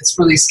scary. It's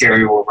really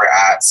scary where we're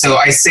at. So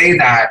I say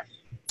that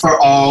for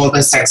all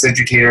the sex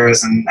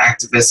educators and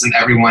activists and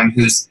everyone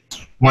who's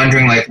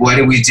wondering, like, what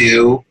do we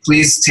do?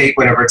 Please take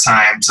whatever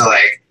time to,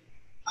 like,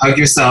 hug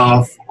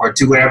yourself or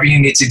do whatever you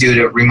need to do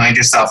to remind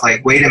yourself,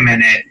 like, wait a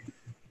minute.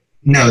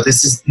 No,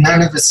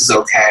 none of this is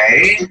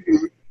okay.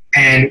 Mm-hmm.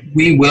 And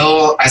we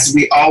will, as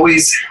we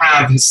always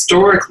have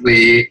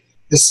historically,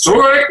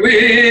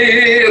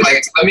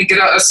 like, let me get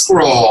a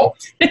scroll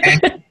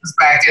and put this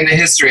back into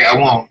history. I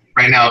won't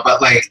right now,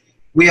 but like,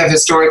 we have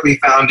historically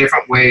found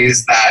different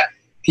ways that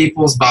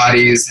people's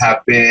bodies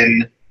have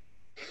been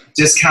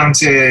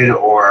discounted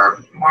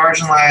or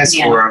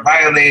marginalized or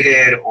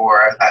violated,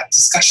 or that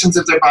discussions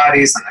of their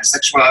bodies and their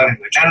sexuality and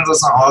their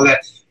genitals and all of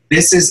that.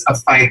 This is a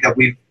fight that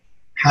we've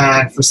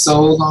had for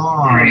so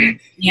long. Right.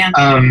 Yeah.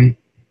 And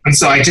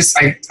so I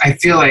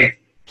feel like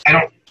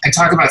I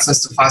talk about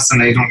Sesta Fosta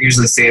and I don't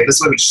usually say it this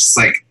way, but it's just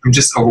like, I'm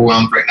just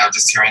overwhelmed right now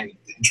just hearing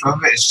the intro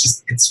of it. It's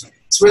just, it's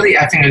really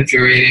effing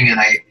infuriating, and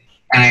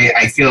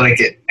I feel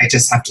like I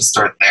just have to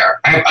start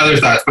there. I have other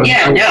thoughts, but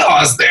I will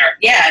pause there.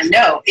 Yeah,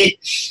 no.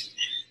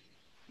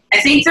 I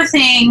think the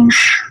thing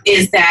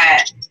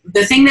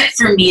that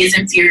for me is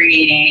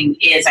infuriating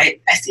is I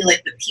feel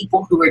like the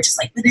people who are just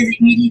like, but is it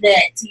really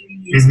that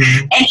serious?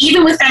 Mm-hmm. And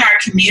even within our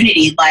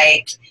community,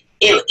 like,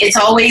 it's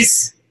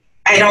always...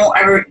 I don't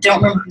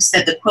remember who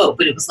said the quote,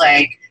 but it was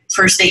like,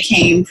 first they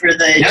came for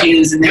the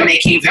Jews, and then they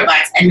came for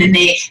blacks, and then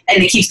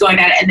it keeps going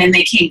down, and then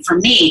they came for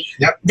me.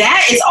 Yep.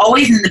 That is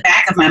always in the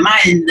back of my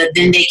mind, and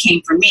then they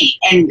came for me.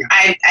 And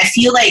I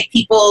feel like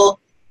people,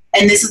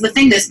 and this is the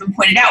thing that's been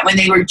pointed out, when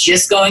they were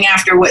just going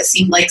after what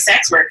seemed like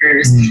sex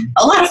workers,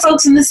 a lot of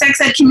folks in the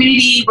sex ed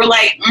community were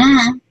like,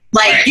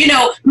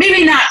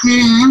 maybe not,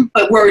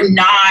 but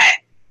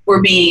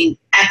we're being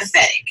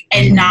apathetic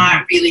and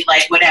not really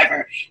like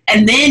whatever.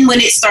 And then when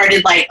it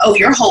started like, oh,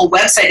 your whole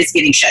website is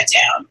getting shut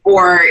down,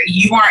 or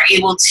you aren't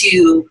able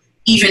to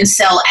even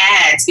sell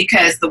ads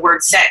because the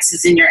word sex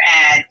is in your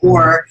ad,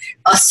 or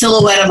a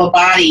silhouette of a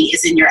body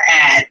is in your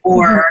ad,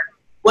 or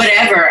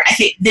whatever, I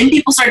think then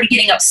people started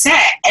getting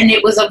upset. And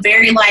it was a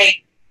very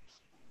like,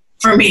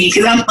 for me,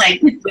 because I'm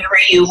like, where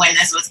were you when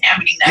this was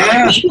happening?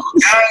 Where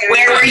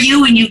were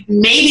you when you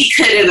maybe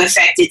could have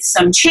affected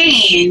some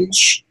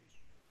change?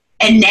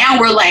 And now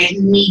we're like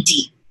knee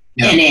deep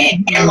in it.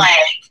 And like,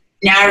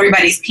 now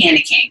everybody's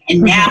panicking. And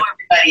now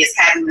everybody is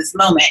having this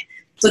moment.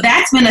 So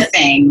that's been a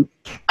thing.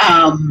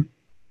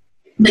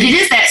 But it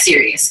is that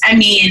serious. I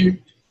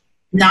mean,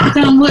 knock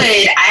on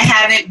wood,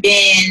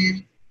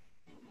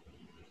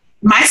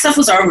 my stuff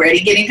was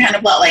already getting kind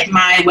of like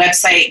my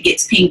website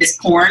gets pinged as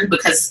porn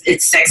because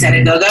it's Sex at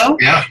a Go-Go.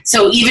 Yeah.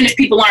 So even if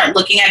people aren't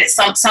looking at it,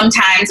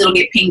 sometimes it'll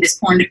get pinged as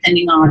porn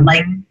depending on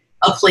like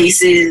a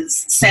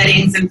place's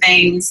settings and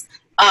things.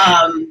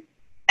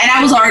 And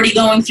I was already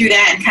going through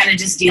that and kind of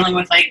just dealing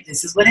with like,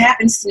 this is what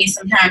happens to me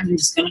sometimes. I'm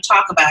just going to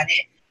talk about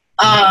it.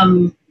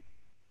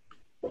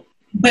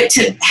 but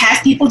to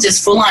have people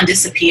just full on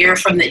disappear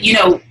from the, you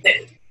know,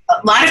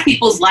 a lot of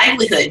people's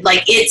livelihood,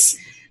 like it's,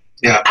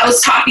 I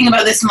was talking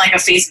about this in like a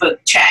Facebook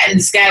chat, and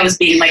this guy was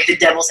being like the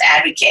devil's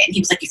advocate, and he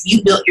was like, if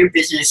you built your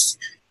business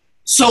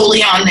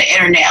solely on the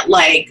internet,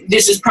 like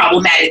this is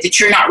problematic, that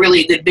you're not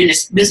really a good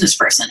business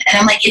person. And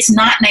I'm like, it's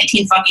not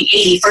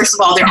 1980. First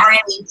of all, there aren't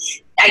any,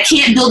 I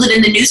can't build it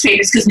in the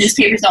newspapers because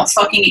newspapers don't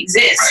fucking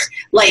exist. Right.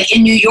 Like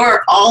in New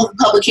York, all the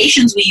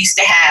publications we used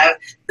to have,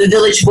 the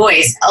Village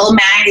Voice, Elle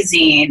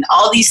Magazine,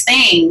 all these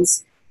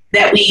things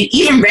that we,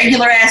 even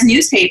regular ass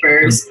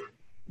newspapers,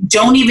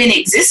 don't even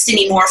exist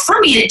anymore for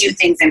me to do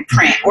things in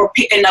print or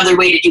pick another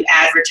way to do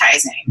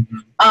advertising.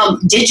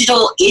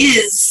 Digital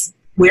is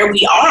where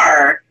we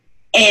are,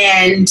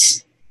 and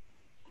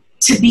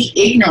to be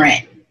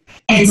ignorant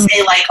and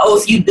say like, oh,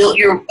 if you built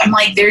your, I'm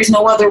like, there's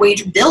no other way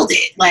to build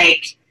it.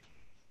 Like,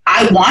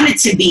 I wanted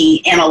to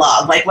be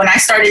analog. Like when I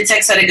started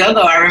Sex at a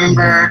Go-Go, I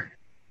remember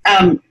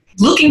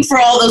looking for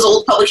all those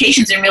old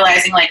publications and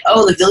realizing like,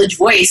 oh, the Village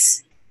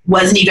Voice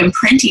wasn't even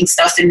printing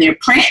stuff in their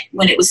print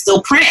when it was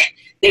still print.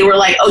 They were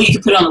like, oh, you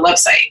can put it on the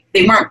website.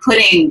 They weren't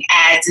putting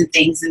ads and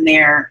things in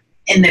there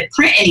in the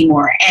print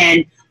anymore.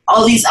 And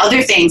all these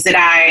other things that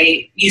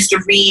I used to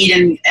read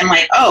and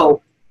like,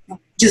 oh,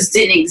 just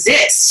didn't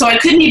exist. So I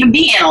couldn't even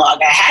be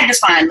analog. I had to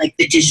find like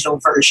the digital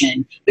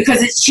version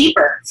because it's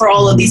cheaper for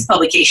all of these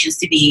publications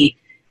to be,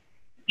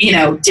 you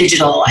know,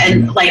 digital.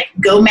 And like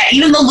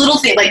even the little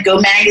thing like Go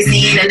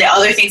Magazine and the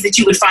other things that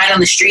you would find on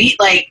the street,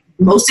 like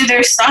most of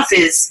their stuff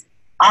is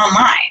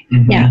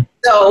online. Yeah.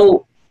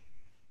 So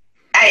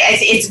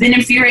it's been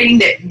infuriating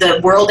that the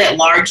world at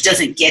large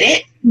doesn't get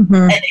it,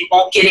 and they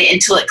won't get it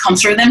until it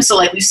comes from them. So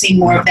like we've seen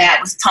more of that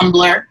with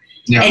Tumblr,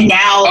 and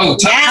now, oh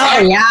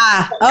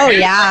yeah, oh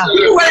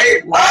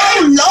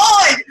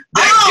Lord,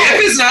 that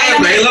GIF is not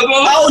available.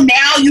 Oh,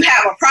 now you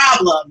have a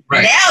problem.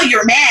 Right. Now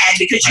you're mad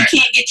because you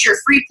can't get your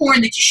free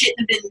porn that you shouldn't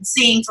have been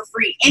seeing for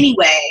free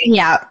anyway.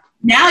 Yeah.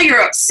 Now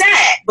you're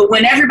upset, but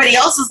when everybody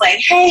else is like,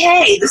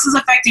 hey, this is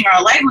affecting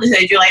our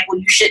livelihood, you're like, well,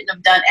 you shouldn't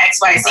have done X,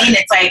 Y, Z. And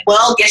it's like,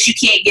 well, guess you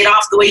can't get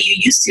off the way you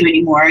used to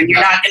anymore, and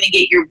you're not going to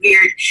get your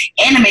weird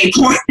anime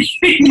porn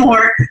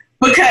anymore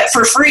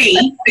for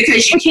free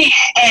because you can't.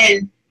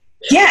 And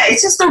yeah,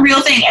 it's just a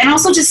real thing. And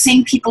also just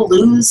seeing people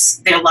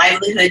lose their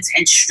livelihoods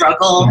and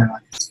struggle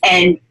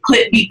and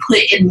be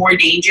put in more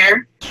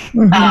danger.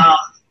 And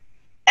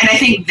I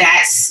think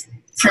that's,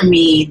 for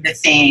me, the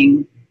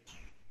thing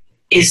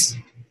is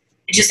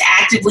just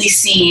actively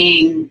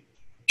seeing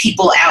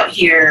people out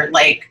here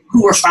like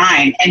who are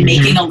fine and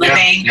making a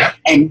living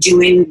and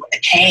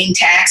paying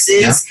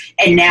taxes,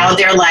 and now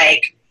they're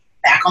like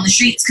back on the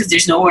streets because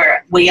there's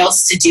nowhere way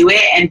else to do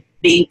it and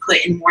being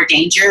put in more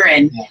danger.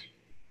 And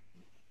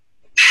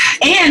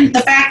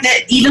the fact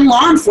that even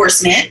law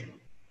enforcement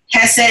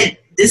has said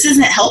this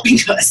isn't helping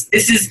us.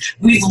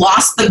 We've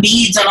lost the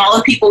beads on all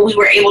the people we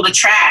were able to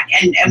track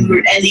and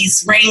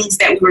these rings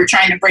that we were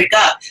trying to break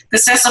up.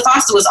 Because Sesta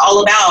Foster was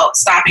all about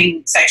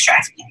stopping sex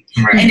trafficking.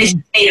 And it's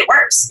made it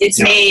worse.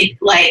 It's made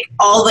like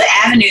all the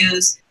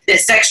avenues that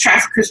sex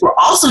traffickers were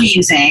also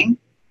using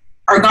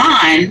are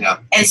gone.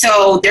 And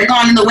so they're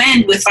gone in the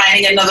wind with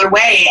finding another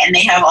way, and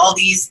they have all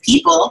these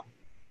people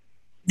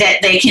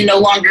that they can no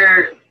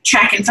longer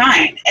track and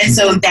find. And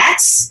so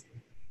that's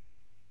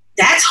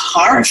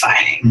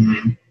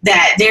horrifying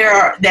that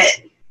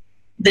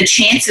the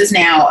chances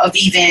now of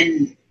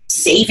even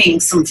saving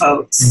some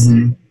folks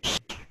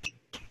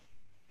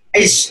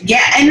is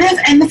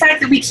and the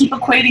fact that we keep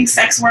equating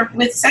sex work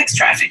with sex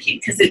trafficking,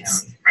 because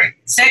it's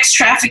sex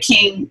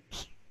trafficking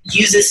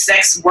uses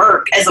sex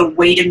work as a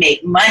way to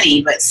make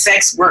money, but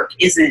sex work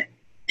isn't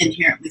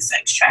inherently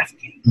sex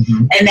trafficking.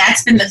 And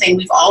that's been the thing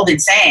we've all been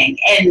saying,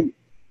 and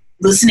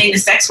listening to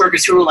sex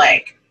workers who are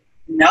like,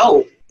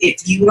 no,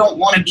 if you don't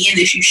want to be in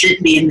this, you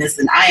shouldn't be in this,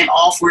 and I am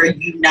all for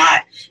you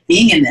not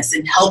being in this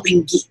and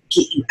helping get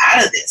you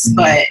out of this.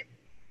 But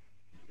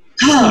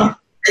the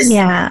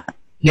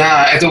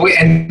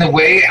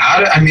way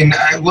out. I mean,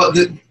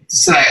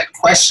 so that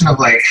question of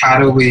like, how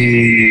do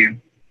we,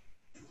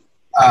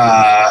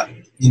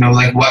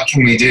 like, what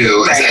can we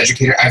do as an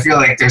educator? I feel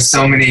like there's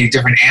so many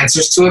different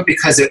answers to it,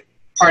 because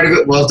part of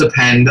it will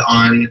depend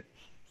on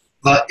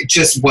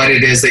just what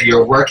it is that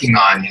you're working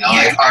on,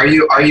 like, are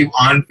you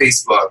on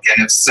Facebook?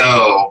 And if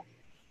so,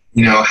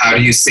 how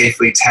do you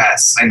safely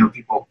test? I know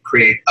people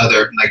create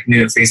other like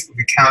new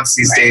Facebook accounts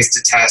these days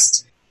to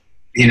test,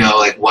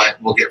 like what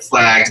will get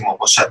flagged and what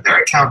will shut their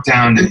account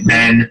down. And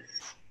then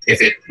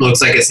if it looks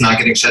like it's not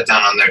getting shut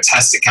down on their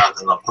test account,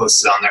 then they'll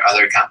post it on their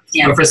other account.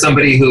 But for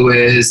somebody who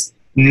is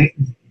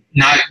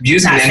not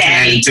using the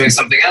internet and doing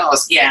something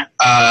else,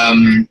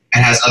 and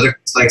has other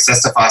like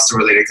Sesta Foster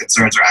related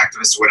concerns or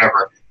activists or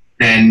whatever,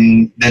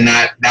 then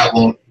that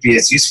won't be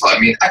as useful. I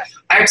mean, I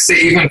have to say,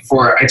 even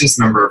I just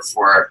remember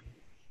for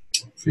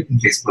freaking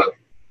Facebook,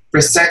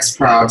 for sex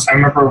probs, I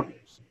remember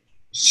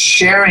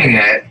sharing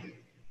it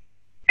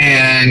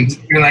and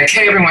being like,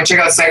 hey, everyone, check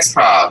out sex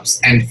probs.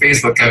 And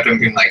Facebook kept on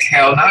being like,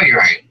 hell no, you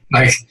ain't.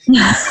 Like,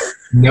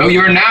 no,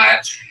 you're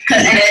not.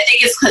 And I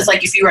think it's because,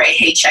 like, if you write,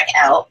 hey, check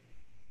out.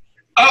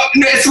 Oh,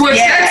 no, it's the word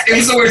sex. It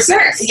was the word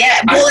sex.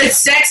 Yeah, well, it's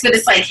sex, but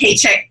it's like, hey,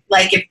 check,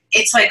 like, if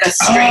it's like a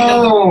string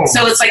of,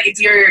 so it's like if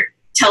you're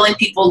telling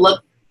people,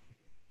 look,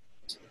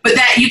 but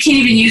that, you can't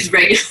even use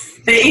regular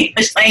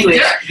English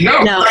language.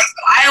 Yeah, no. Like,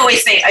 I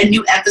always say a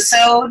new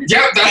episode,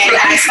 Yep, that's and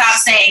what I stop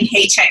saying,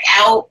 hey, check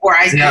out, or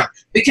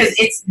because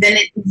then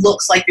it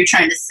looks like you're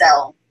trying to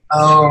sell.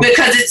 Oh.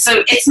 Because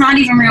it's not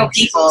even real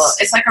people.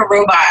 It's like a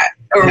robot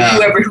or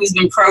whoever who's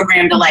been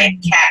programmed to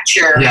like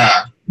capture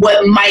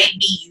what might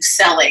be you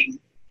selling.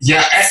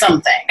 Yeah,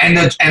 something. And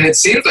it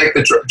seems like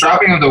the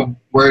dropping of the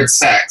word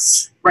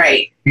sex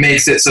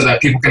makes it so that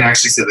people can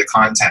actually see the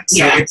content.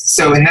 So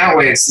so in that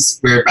way, it's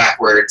just weird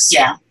backwards.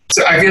 Yeah.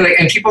 So I feel like,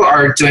 and people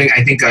are doing,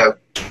 I think,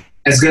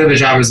 as good of a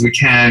job as we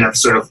can of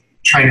sort of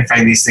trying to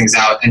find these things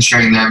out and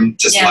sharing them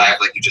just live,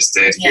 like you just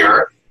did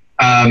here.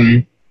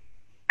 And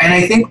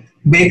I think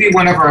maybe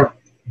one of our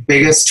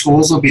biggest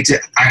tools will be to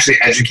actually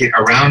educate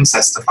around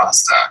Sesta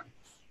Fasta.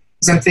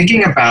 Because I'm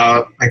thinking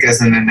about, like, as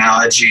an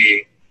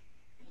analogy,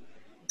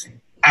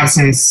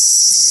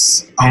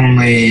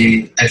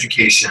 abstinence-only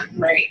education.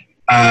 Right.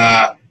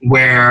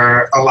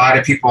 Where a lot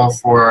of people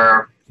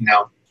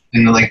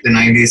in the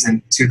 90s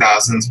and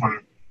 2000s, when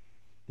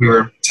we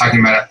were talking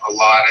about it a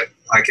lot,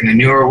 like in a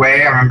newer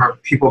way, I remember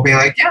people being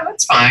like, yeah,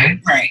 that's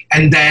fine. Right.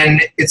 And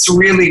then it's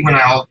really when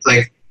I'll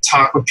like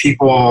talk with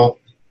people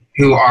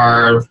who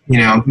are,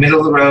 middle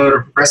of the road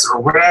or progressive or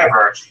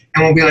whatever,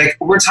 and we'll be like,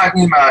 we're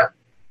talking about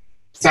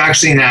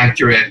factually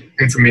inaccurate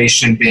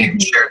information being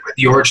shared with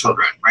your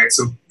children, right?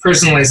 So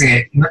personalizing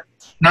it,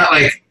 not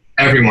like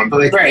everyone,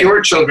 but like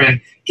your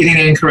children getting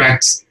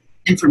incorrect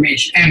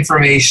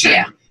information.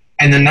 Yeah.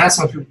 And then that's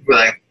when people be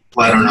like,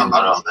 well, I don't know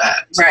about all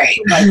that. Right.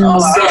 Like, well,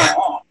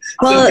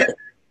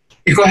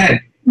 go ahead.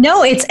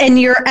 No,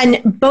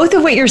 and both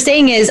of what you're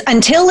saying is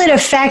until it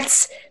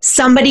affects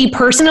somebody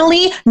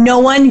personally, no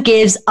one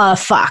gives a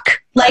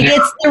fuck. Like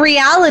it's the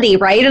reality,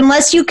 right?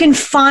 Unless you can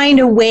find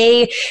a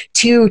way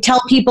to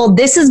tell people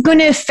this is going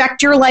to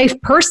affect your life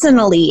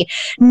personally,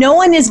 no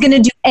one is going to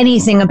do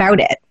anything about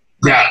it.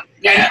 Yeah.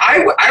 And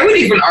I would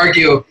even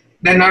argue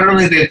that not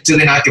only do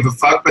they not give a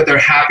fuck, but they're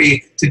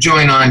happy to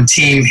join on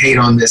team hate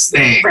on this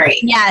thing. Right.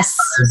 Yes.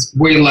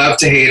 We love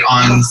to hate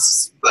on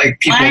like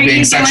people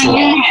being sexual.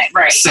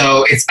 Right.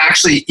 So it's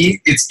actually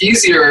it's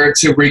easier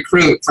to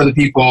recruit for the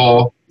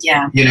people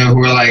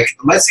who are like,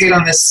 let's hate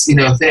on this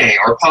thing,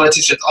 or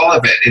politicians, all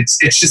of it. It's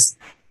just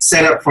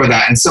set up for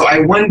that. And so I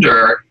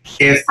wonder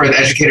if for the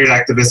educators,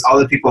 activists, all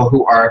the people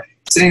who are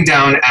sitting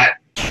down at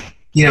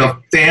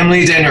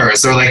family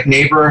dinners or like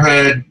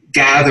neighborhood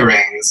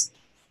gatherings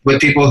with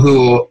people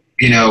who,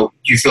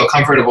 you feel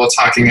comfortable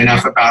talking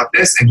enough about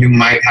this, and you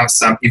might have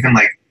some even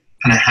like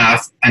kind of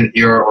half an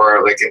ear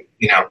or like,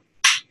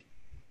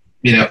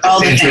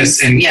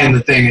 interest in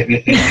the thing,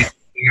 and,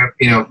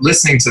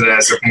 listening to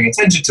this or paying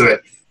attention to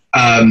it,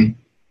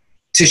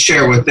 to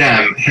share with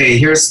them, hey,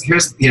 here's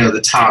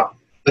the top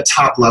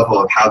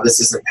level of how this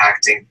is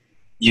impacting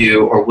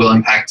you or will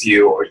impact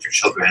you or your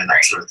children and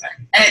that sort of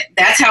thing. And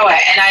that's how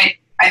I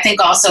think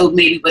also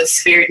maybe what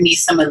spared me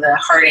some of the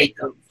heartache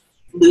of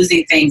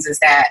losing things is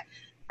that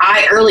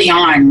I early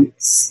on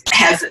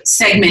have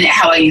segmented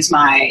how I use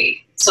my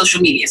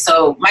social media.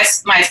 So my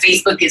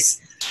Facebook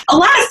is a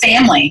lot of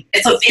family.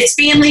 It's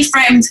family,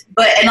 friends,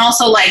 and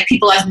also like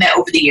people I've met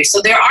over the years. So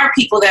there are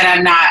people that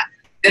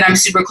I'm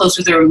super close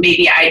with, or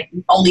maybe I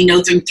only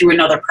know them through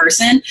another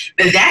person.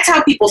 But that's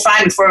how people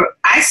find me.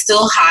 I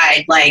still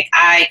hide,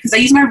 because I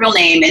use my real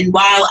name, and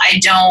while I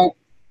don't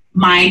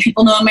mind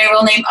people knowing my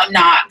real name, I'm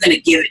not going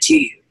to give it to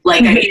you.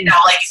 Like,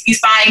 if you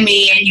find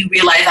me and you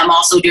realize I'm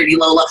also Dirty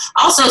Lola.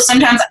 Also,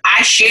 sometimes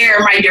I share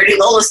my Dirty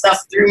Lola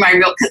stuff through my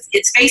real, because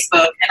it's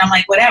Facebook, and I'm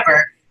like,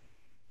 whatever.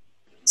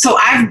 So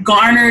I've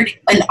garnered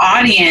an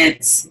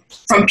audience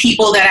from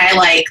people that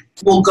I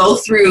will go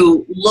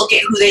through, look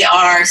at who they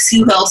are,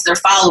 see who else they're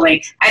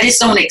following. I just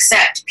don't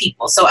accept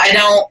people. So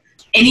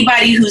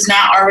anybody who's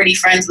not already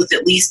friends with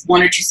at least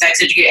one or two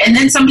sex educators. And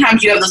then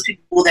sometimes you have those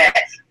people that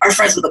are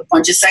friends with a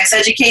bunch of sex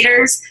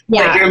educators.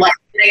 Yeah. But you're like,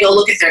 they go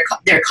look at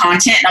their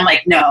content, and I'm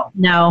like, no.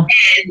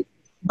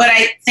 But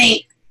I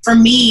think for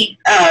me,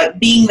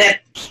 being that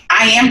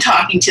I am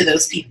talking to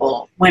those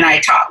people when I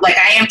talk,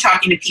 I am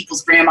talking to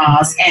people's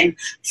grandmas and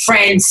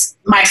friends,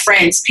 my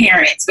friends'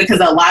 parents, because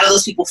a lot of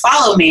those people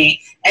follow me.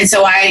 And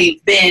so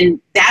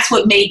that's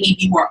what made me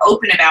be more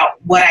open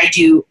about what I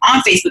do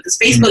on Facebook, because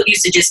Facebook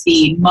used to just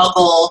be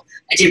muggle.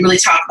 I didn't really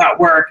talk about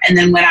work. And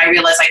then when I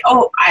realized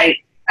I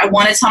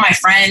want to tell my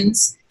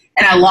friends,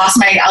 and I lost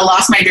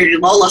my Dirty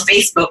Lola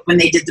Facebook when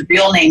they did the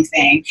real name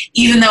thing,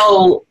 even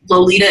though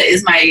Lolita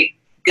is my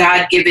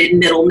God-given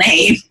middle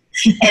name,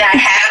 and I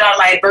had it on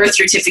my birth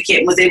certificate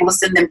and was able to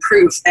send them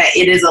proof that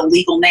it is a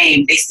legal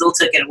name. They still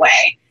took it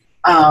away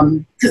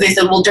because they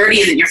said, well, Dirty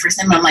isn't your first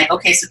name. And I'm like,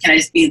 okay, so can I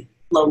just be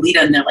Lolita?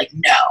 And they're like,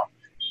 no,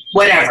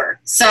 whatever.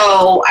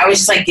 So I was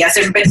just like, yes,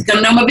 everybody's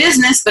going to know my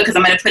business because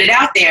I'm going to put it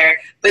out there.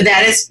 But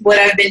that is what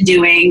I've been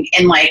doing,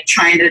 and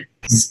trying to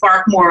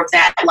spark more of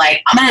that.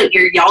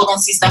 Y'all going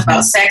to see stuff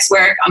about sex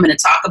work. I'm going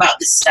to talk about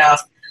this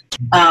stuff.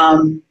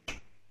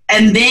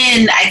 And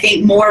then I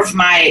think more of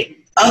my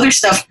other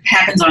stuff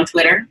happens on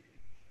Twitter.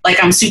 Like,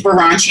 I'm super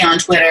raunchy on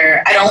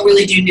Twitter. I don't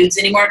really do nudes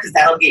anymore because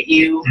that'll get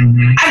you.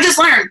 I've just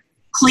learned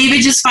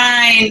cleavage is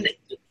fine,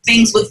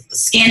 things with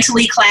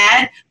scantily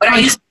clad. But I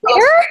used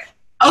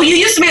to, you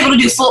used to be able to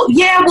do full.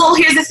 Yeah, well,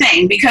 here's the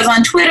thing. Because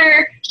on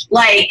Twitter,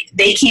 like,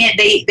 they can't,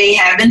 they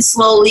have been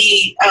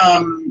slowly,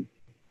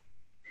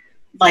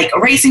 like,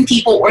 erasing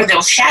people, or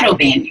they'll shadow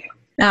ban you.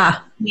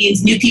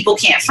 Means new people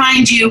can't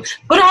find you.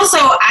 But also,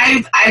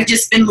 I've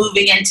just been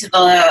moving into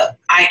the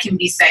I can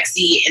be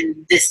sexy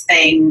in this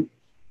thing,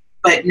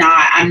 but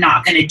I'm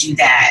not going to do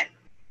that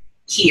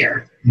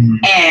here.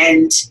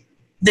 And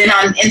then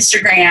on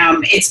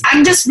Instagram,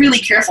 I'm just really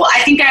careful.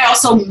 I think I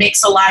also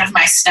mix a lot of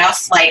my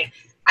stuff. Like,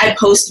 I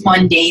post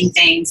mundane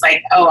things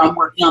like, oh, I'm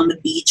working on the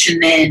beach,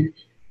 and then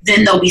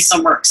there'll be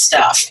some work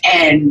stuff.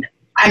 And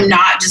I'm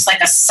not just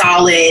like a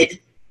solid,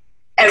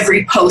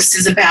 every post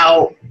is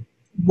about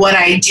what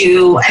I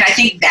do. And I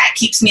think that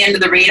keeps me under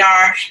the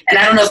radar. And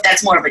I don't know if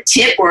that's more of a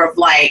tip or of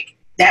like,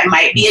 that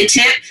might be a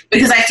tip,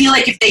 because I feel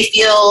like if they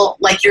feel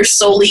like you're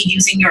solely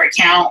using your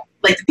account,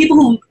 like the people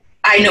who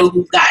I know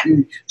who've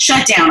gotten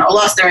shut down or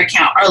lost their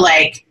account are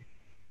like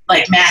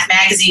Math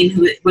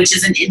Magazine, which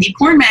is an indie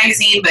porn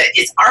magazine, but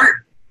it's art.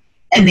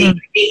 And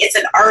it's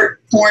an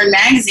art porn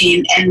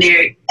magazine, and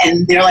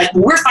they're like,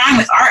 well, we're fine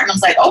with art. And I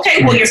was like,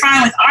 okay, well, you're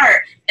fine with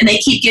art. And they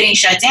keep getting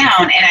shut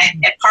down.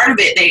 And part of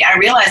it, I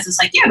realized it's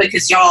like, yeah,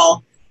 because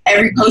y'all,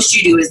 every post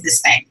you do is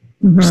this thing.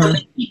 So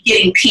they keep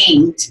getting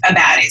pinged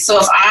about it. So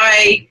if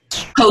I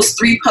post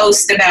 3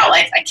 posts about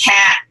like a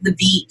cat, the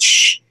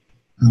beach,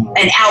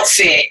 an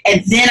outfit,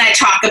 and then I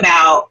talk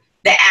about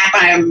the app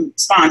I'm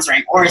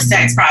sponsoring, or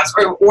sex props,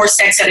 or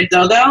sex at a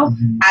go-go,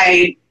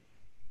 I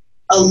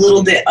a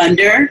little bit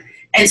under.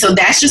 And so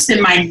that's just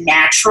been my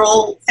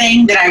natural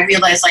thing that I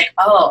realized, like,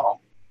 oh,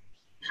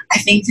 I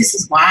think this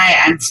is why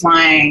I'm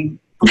flying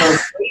below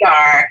the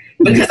radar,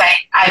 because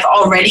I've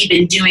already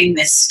been doing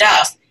this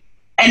stuff.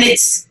 And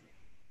it's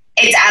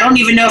I don't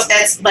even know if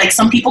that's, like,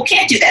 some people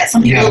can't do that.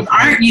 Some people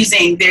aren't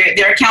using,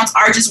 their accounts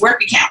are just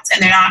work accounts,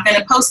 and they're not going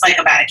to post, like,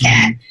 about a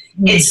cat.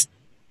 It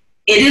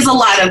is a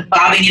lot of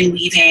bobbing and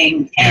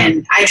weaving,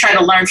 and I try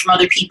to learn from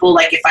other people.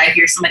 Like, if I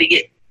hear somebody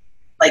get,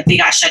 like, they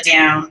got shut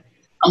down,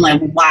 I'm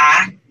like,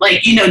 why?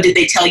 Like, did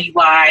they tell you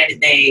why?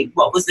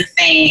 What was the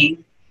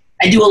thing?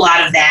 I do a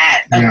lot of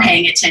that, of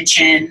paying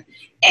attention,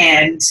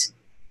 and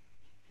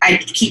I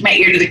keep my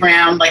ear to the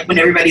ground, like, when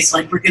everybody's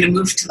like, we're going to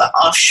move to the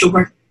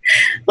offshore,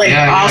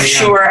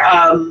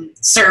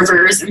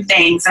 servers and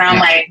things. And I'm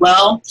like,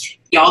 well,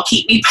 y'all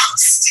keep me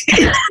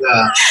posted.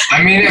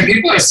 I mean, if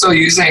people are still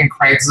using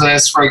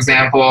Craigslist, for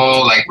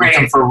example, like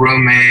looking for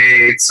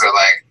roommates, or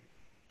like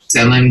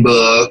selling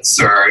books,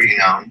 or,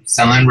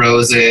 selling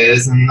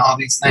roses and all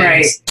these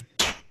things.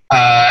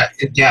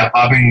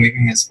 Bobbing and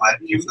weaving is what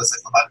it feels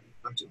like a lot of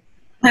people do.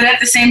 But at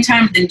the same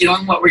time, then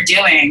doing what we're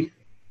doing,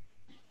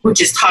 we're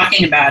just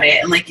talking about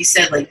it. And like you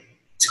said, like,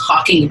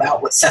 talking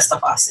about what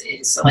Sestafasa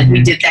is. So, like,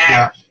 we did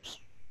that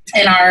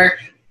in our,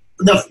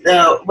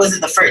 it was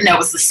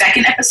the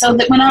second episode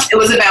that went up. It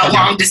was about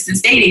long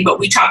distance dating, but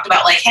we talked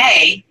about, like,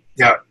 hey,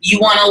 you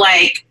want to,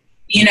 like,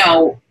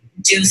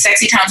 do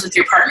sexy times with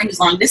your partner who's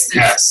long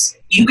distance,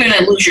 you're going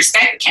to lose your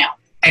Skype account.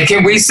 And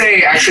can we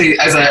say, actually,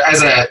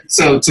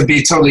 so to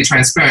be totally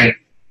transparent,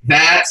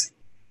 that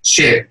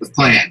shit was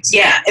planned.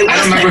 Yeah, it was.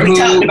 I don't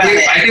remember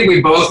I think we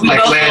both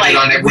landed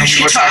on it when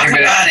we were talking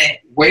about it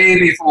way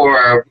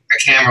before a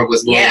camera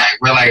was rolling.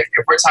 We're like,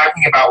 if we're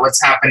talking about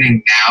what's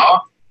happening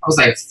now, I was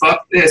like,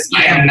 fuck this.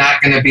 I am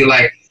not going to be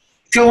like,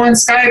 go on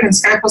Skype and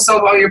Skype will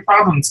solve all your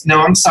problems.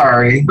 No, I'm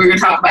sorry. We're going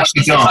to talk about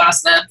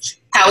Sestafasa,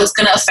 how it's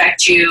going to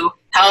affect you,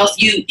 how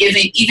if you,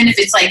 even if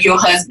it's like your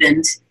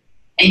husband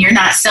and you're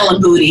not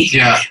selling booty,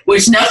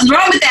 which nothing's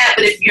wrong with that,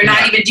 but if you're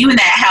not even doing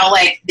that, how,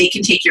 like, they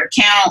can take your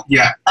account.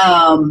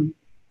 And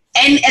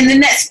then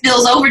that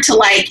spills over to,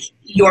 like,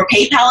 your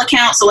PayPal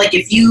account. So, like,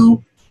 if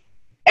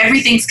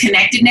everything's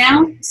connected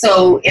now.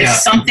 So if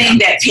something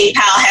that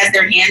PayPal has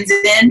their hands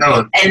in,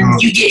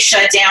 you get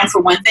shut down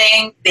for one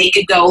thing, they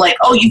could go like,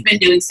 oh, you've been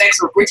doing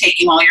sex work. We're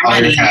taking all your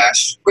money.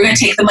 We're going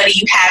to take the money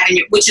you have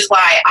which is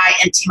why I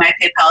empty my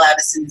PayPal out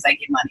as soon as I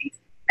get money.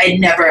 I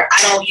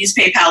don't use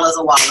PayPal as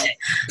a wallet.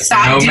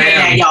 Stop doing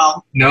that,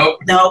 y'all. Nope.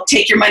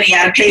 Take your money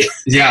out of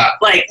PayPal.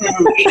 Like,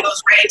 it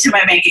goes right into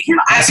my bank account.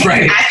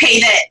 I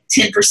pay that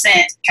 10%.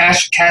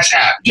 Cash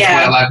App.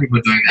 Yeah. A lot of people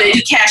are doing that. They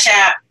do Cash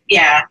App.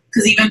 Yeah,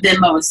 because even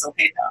Venmo is still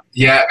PayPal.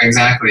 Yeah,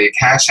 exactly.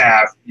 Cash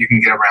App, you can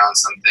get around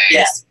some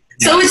things.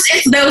 So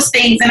it's those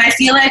things, and I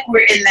feel like we're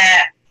in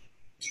that.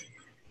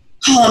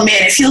 Oh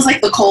man, it feels like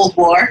the Cold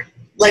War.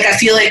 Like, I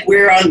feel like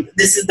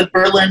this is the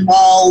Berlin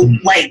Wall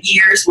like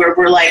years where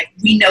we're like,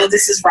 we know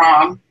this is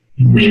wrong.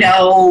 We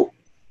know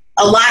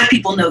a lot of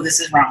people know this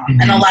is wrong,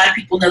 and a lot of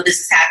people know this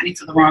is happening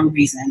for the wrong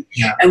reason.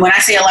 And when I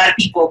say a lot of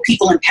people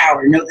in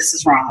power know this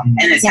is wrong,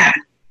 and it's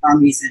happening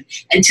reason.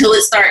 Until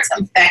it starts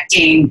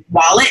affecting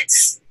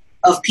wallets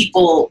of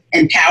people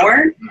in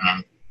power,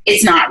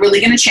 it's not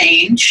really going to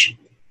change,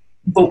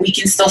 but we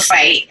can still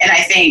fight. And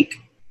I think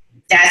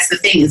that's the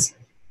thing, is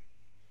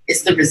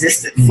it's the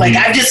resistance. Like,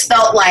 I've just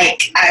felt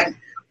like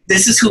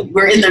this is who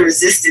we're in the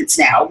resistance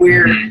now.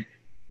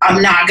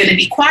 I'm not going to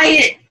be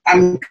quiet.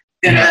 I'm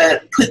going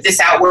to put this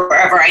out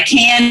wherever I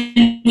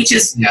can, which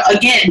is,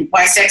 again,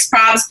 why Sex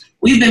Probs,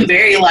 we've been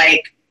very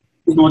like,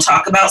 we're going to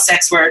talk about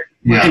sex work.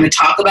 We're going to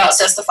talk about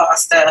Sesta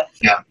Fosta.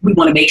 We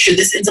want to make sure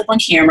this ends up on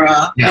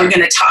camera. We're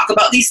going to talk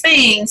about these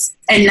things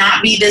and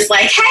not be this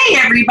like, hey,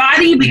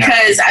 everybody,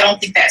 because I don't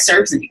think that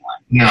serves anyone.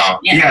 No.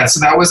 So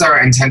that was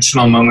our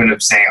intentional moment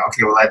of saying,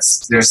 okay, well,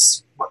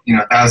 there's,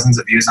 thousands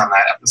of views on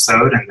that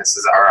episode, and this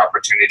is our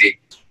opportunity.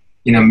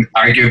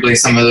 Arguably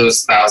some of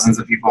those thousands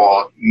of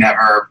people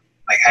never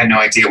had no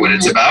idea what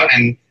it's about.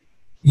 And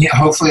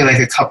hopefully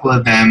a couple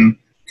of them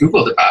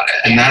Googled about it.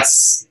 And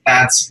that's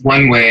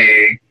one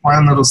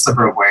little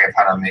sliver of way of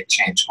how to make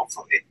change,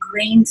 hopefully.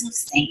 Grains of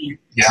sand.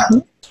 Yeah.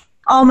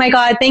 Oh my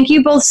God, thank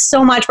you both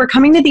so much. We're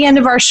coming to the end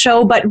of our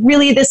show, but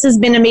really this has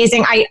been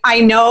amazing. I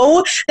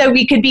know that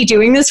we could be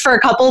doing this for a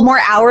couple more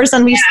hours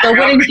and we still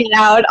wouldn't get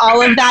out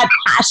all of that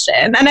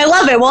passion. And I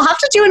love it. We'll have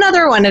to do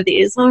another one of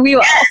these. We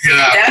will.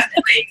 Yes,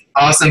 definitely.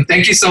 Awesome.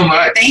 Thank you so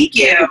much. Thank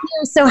you.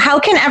 So how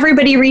can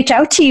everybody reach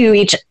out to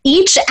you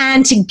each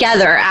and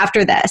together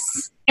after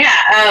this?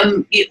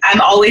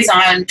 I'm always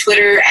on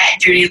Twitter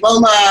at Dirty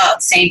Lola,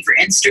 same for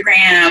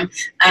Instagram,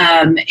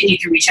 and you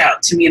can reach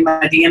out to me in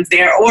my DMs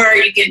there, or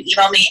you can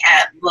email me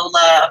at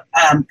lola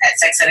at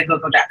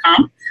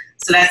sexedagogo.com.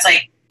 So that's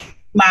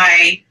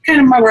my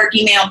work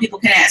email. People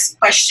can ask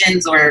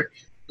questions or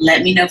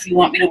let me know if you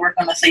want me to work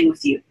on a thing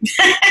with you.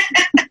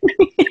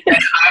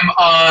 I'm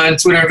on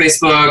Twitter and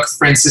Facebook,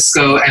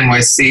 Francisco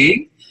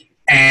NYC,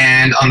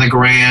 and on the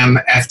gram,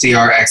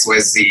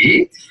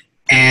 FDRXYZ.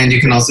 And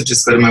you can also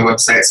just go to my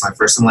website. It's my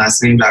first and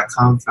last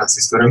name.com,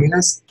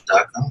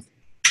 franciscoramirez.com.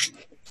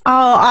 Oh,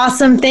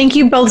 awesome. Thank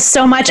you both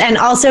so much. And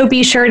also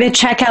be sure to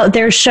check out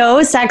their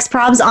show, Sex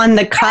Probs on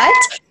the Cut.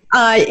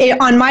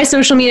 On my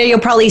social media, you'll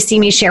probably see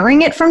me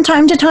sharing it from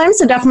time to time.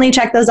 So definitely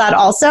check those out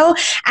also.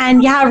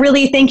 And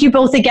really, thank you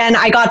both again.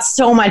 I got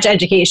so much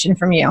education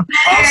from you.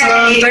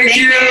 Awesome. Thank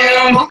you.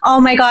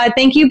 Oh my God.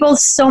 Thank you both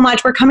so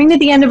much. We're coming to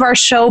the end of our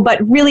show, but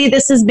really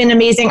this has been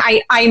amazing.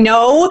 I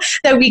know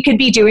that we could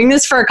be doing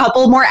this for a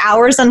couple more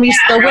hours and we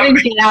still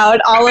wouldn't get out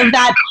all of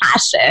that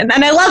passion.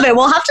 And I love it.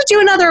 We'll have to do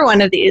another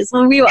one of these.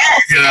 We will.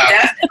 Yes,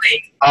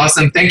 definitely.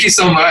 Awesome. Thank you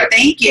so much.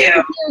 Thank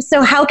you.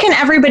 So how can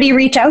everybody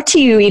reach out to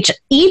you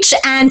each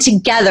and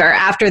together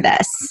after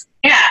this?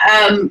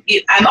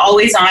 I'm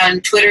always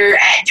on Twitter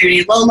at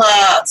Dirty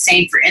Lola,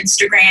 same for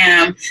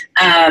Instagram,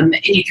 and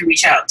you can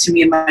reach out to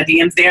me in my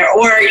DMs there,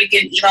 or you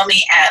can email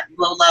me at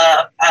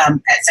lola at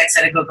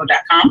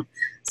sexedagogo.com.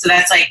 So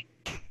that's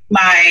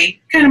my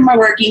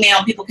work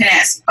email. People can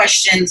ask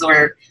questions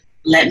or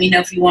let me know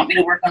if you want me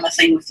to work on a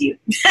thing with you.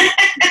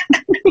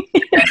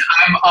 And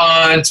I'm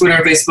on Twitter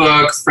and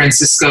Facebook,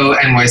 Francisco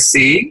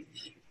NYC,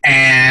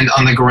 and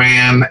on the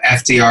gram,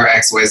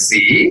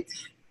 FDRXYZ.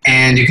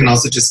 And you can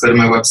also just go to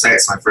my website.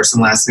 It's my first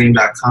and last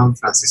name.com,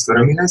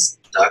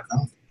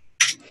 franciscoramirez.com.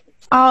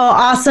 Oh,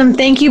 awesome.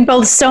 Thank you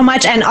both so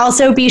much. And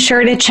also be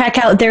sure to check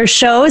out their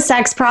show,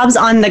 Sex Probs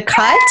on the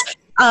Cut.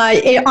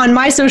 On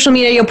my social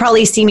media, you'll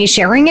probably see me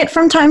sharing it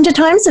from time to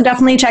time. So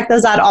definitely check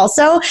those out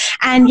also.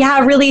 And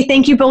really,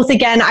 thank you both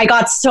again. I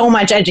got so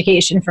much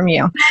education from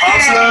you.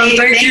 Awesome.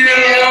 Thank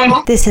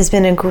you. This has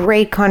been a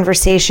great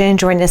conversation.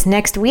 Join us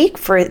next week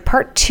for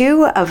part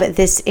 2 of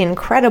this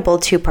incredible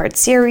 2-part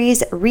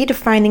series,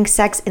 Redefining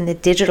Sex in the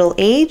Digital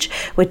Age,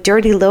 with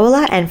Dirty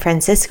Lola and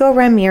Francisco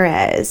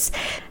Ramirez.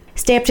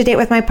 Stay up to date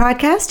with my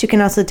podcast. You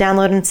can also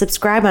download and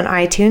subscribe on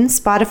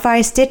iTunes,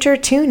 Spotify, Stitcher,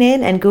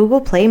 TuneIn, and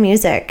Google Play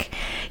Music.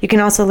 You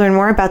can also learn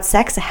more about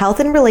sex, health,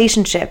 and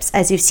relationships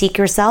as you seek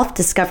yourself,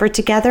 discover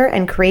together,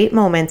 and create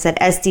moments at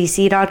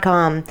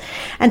SDC.com.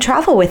 And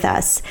travel with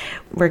us.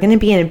 We're going to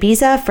be in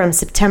Ibiza from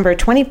September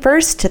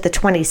 21st to the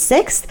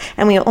 26th,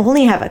 and we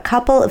only have a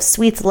couple of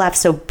suites left,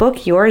 so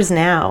book yours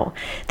now.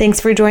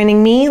 Thanks for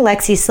joining me,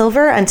 Lexi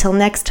Silver. Until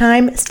next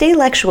time, stay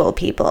lexual,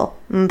 people.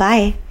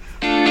 Bye.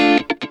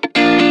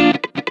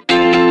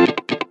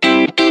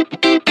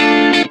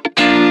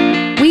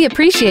 We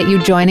appreciate you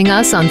joining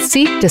us on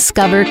Seek,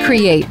 Discover,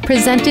 Create,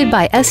 presented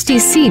by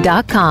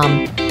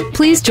SDC.com.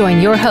 Please join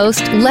your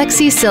host,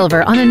 Lexi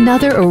Silver, on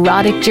another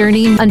erotic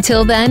journey.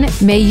 Until then,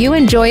 may you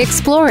enjoy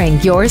exploring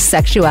your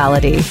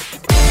sexuality.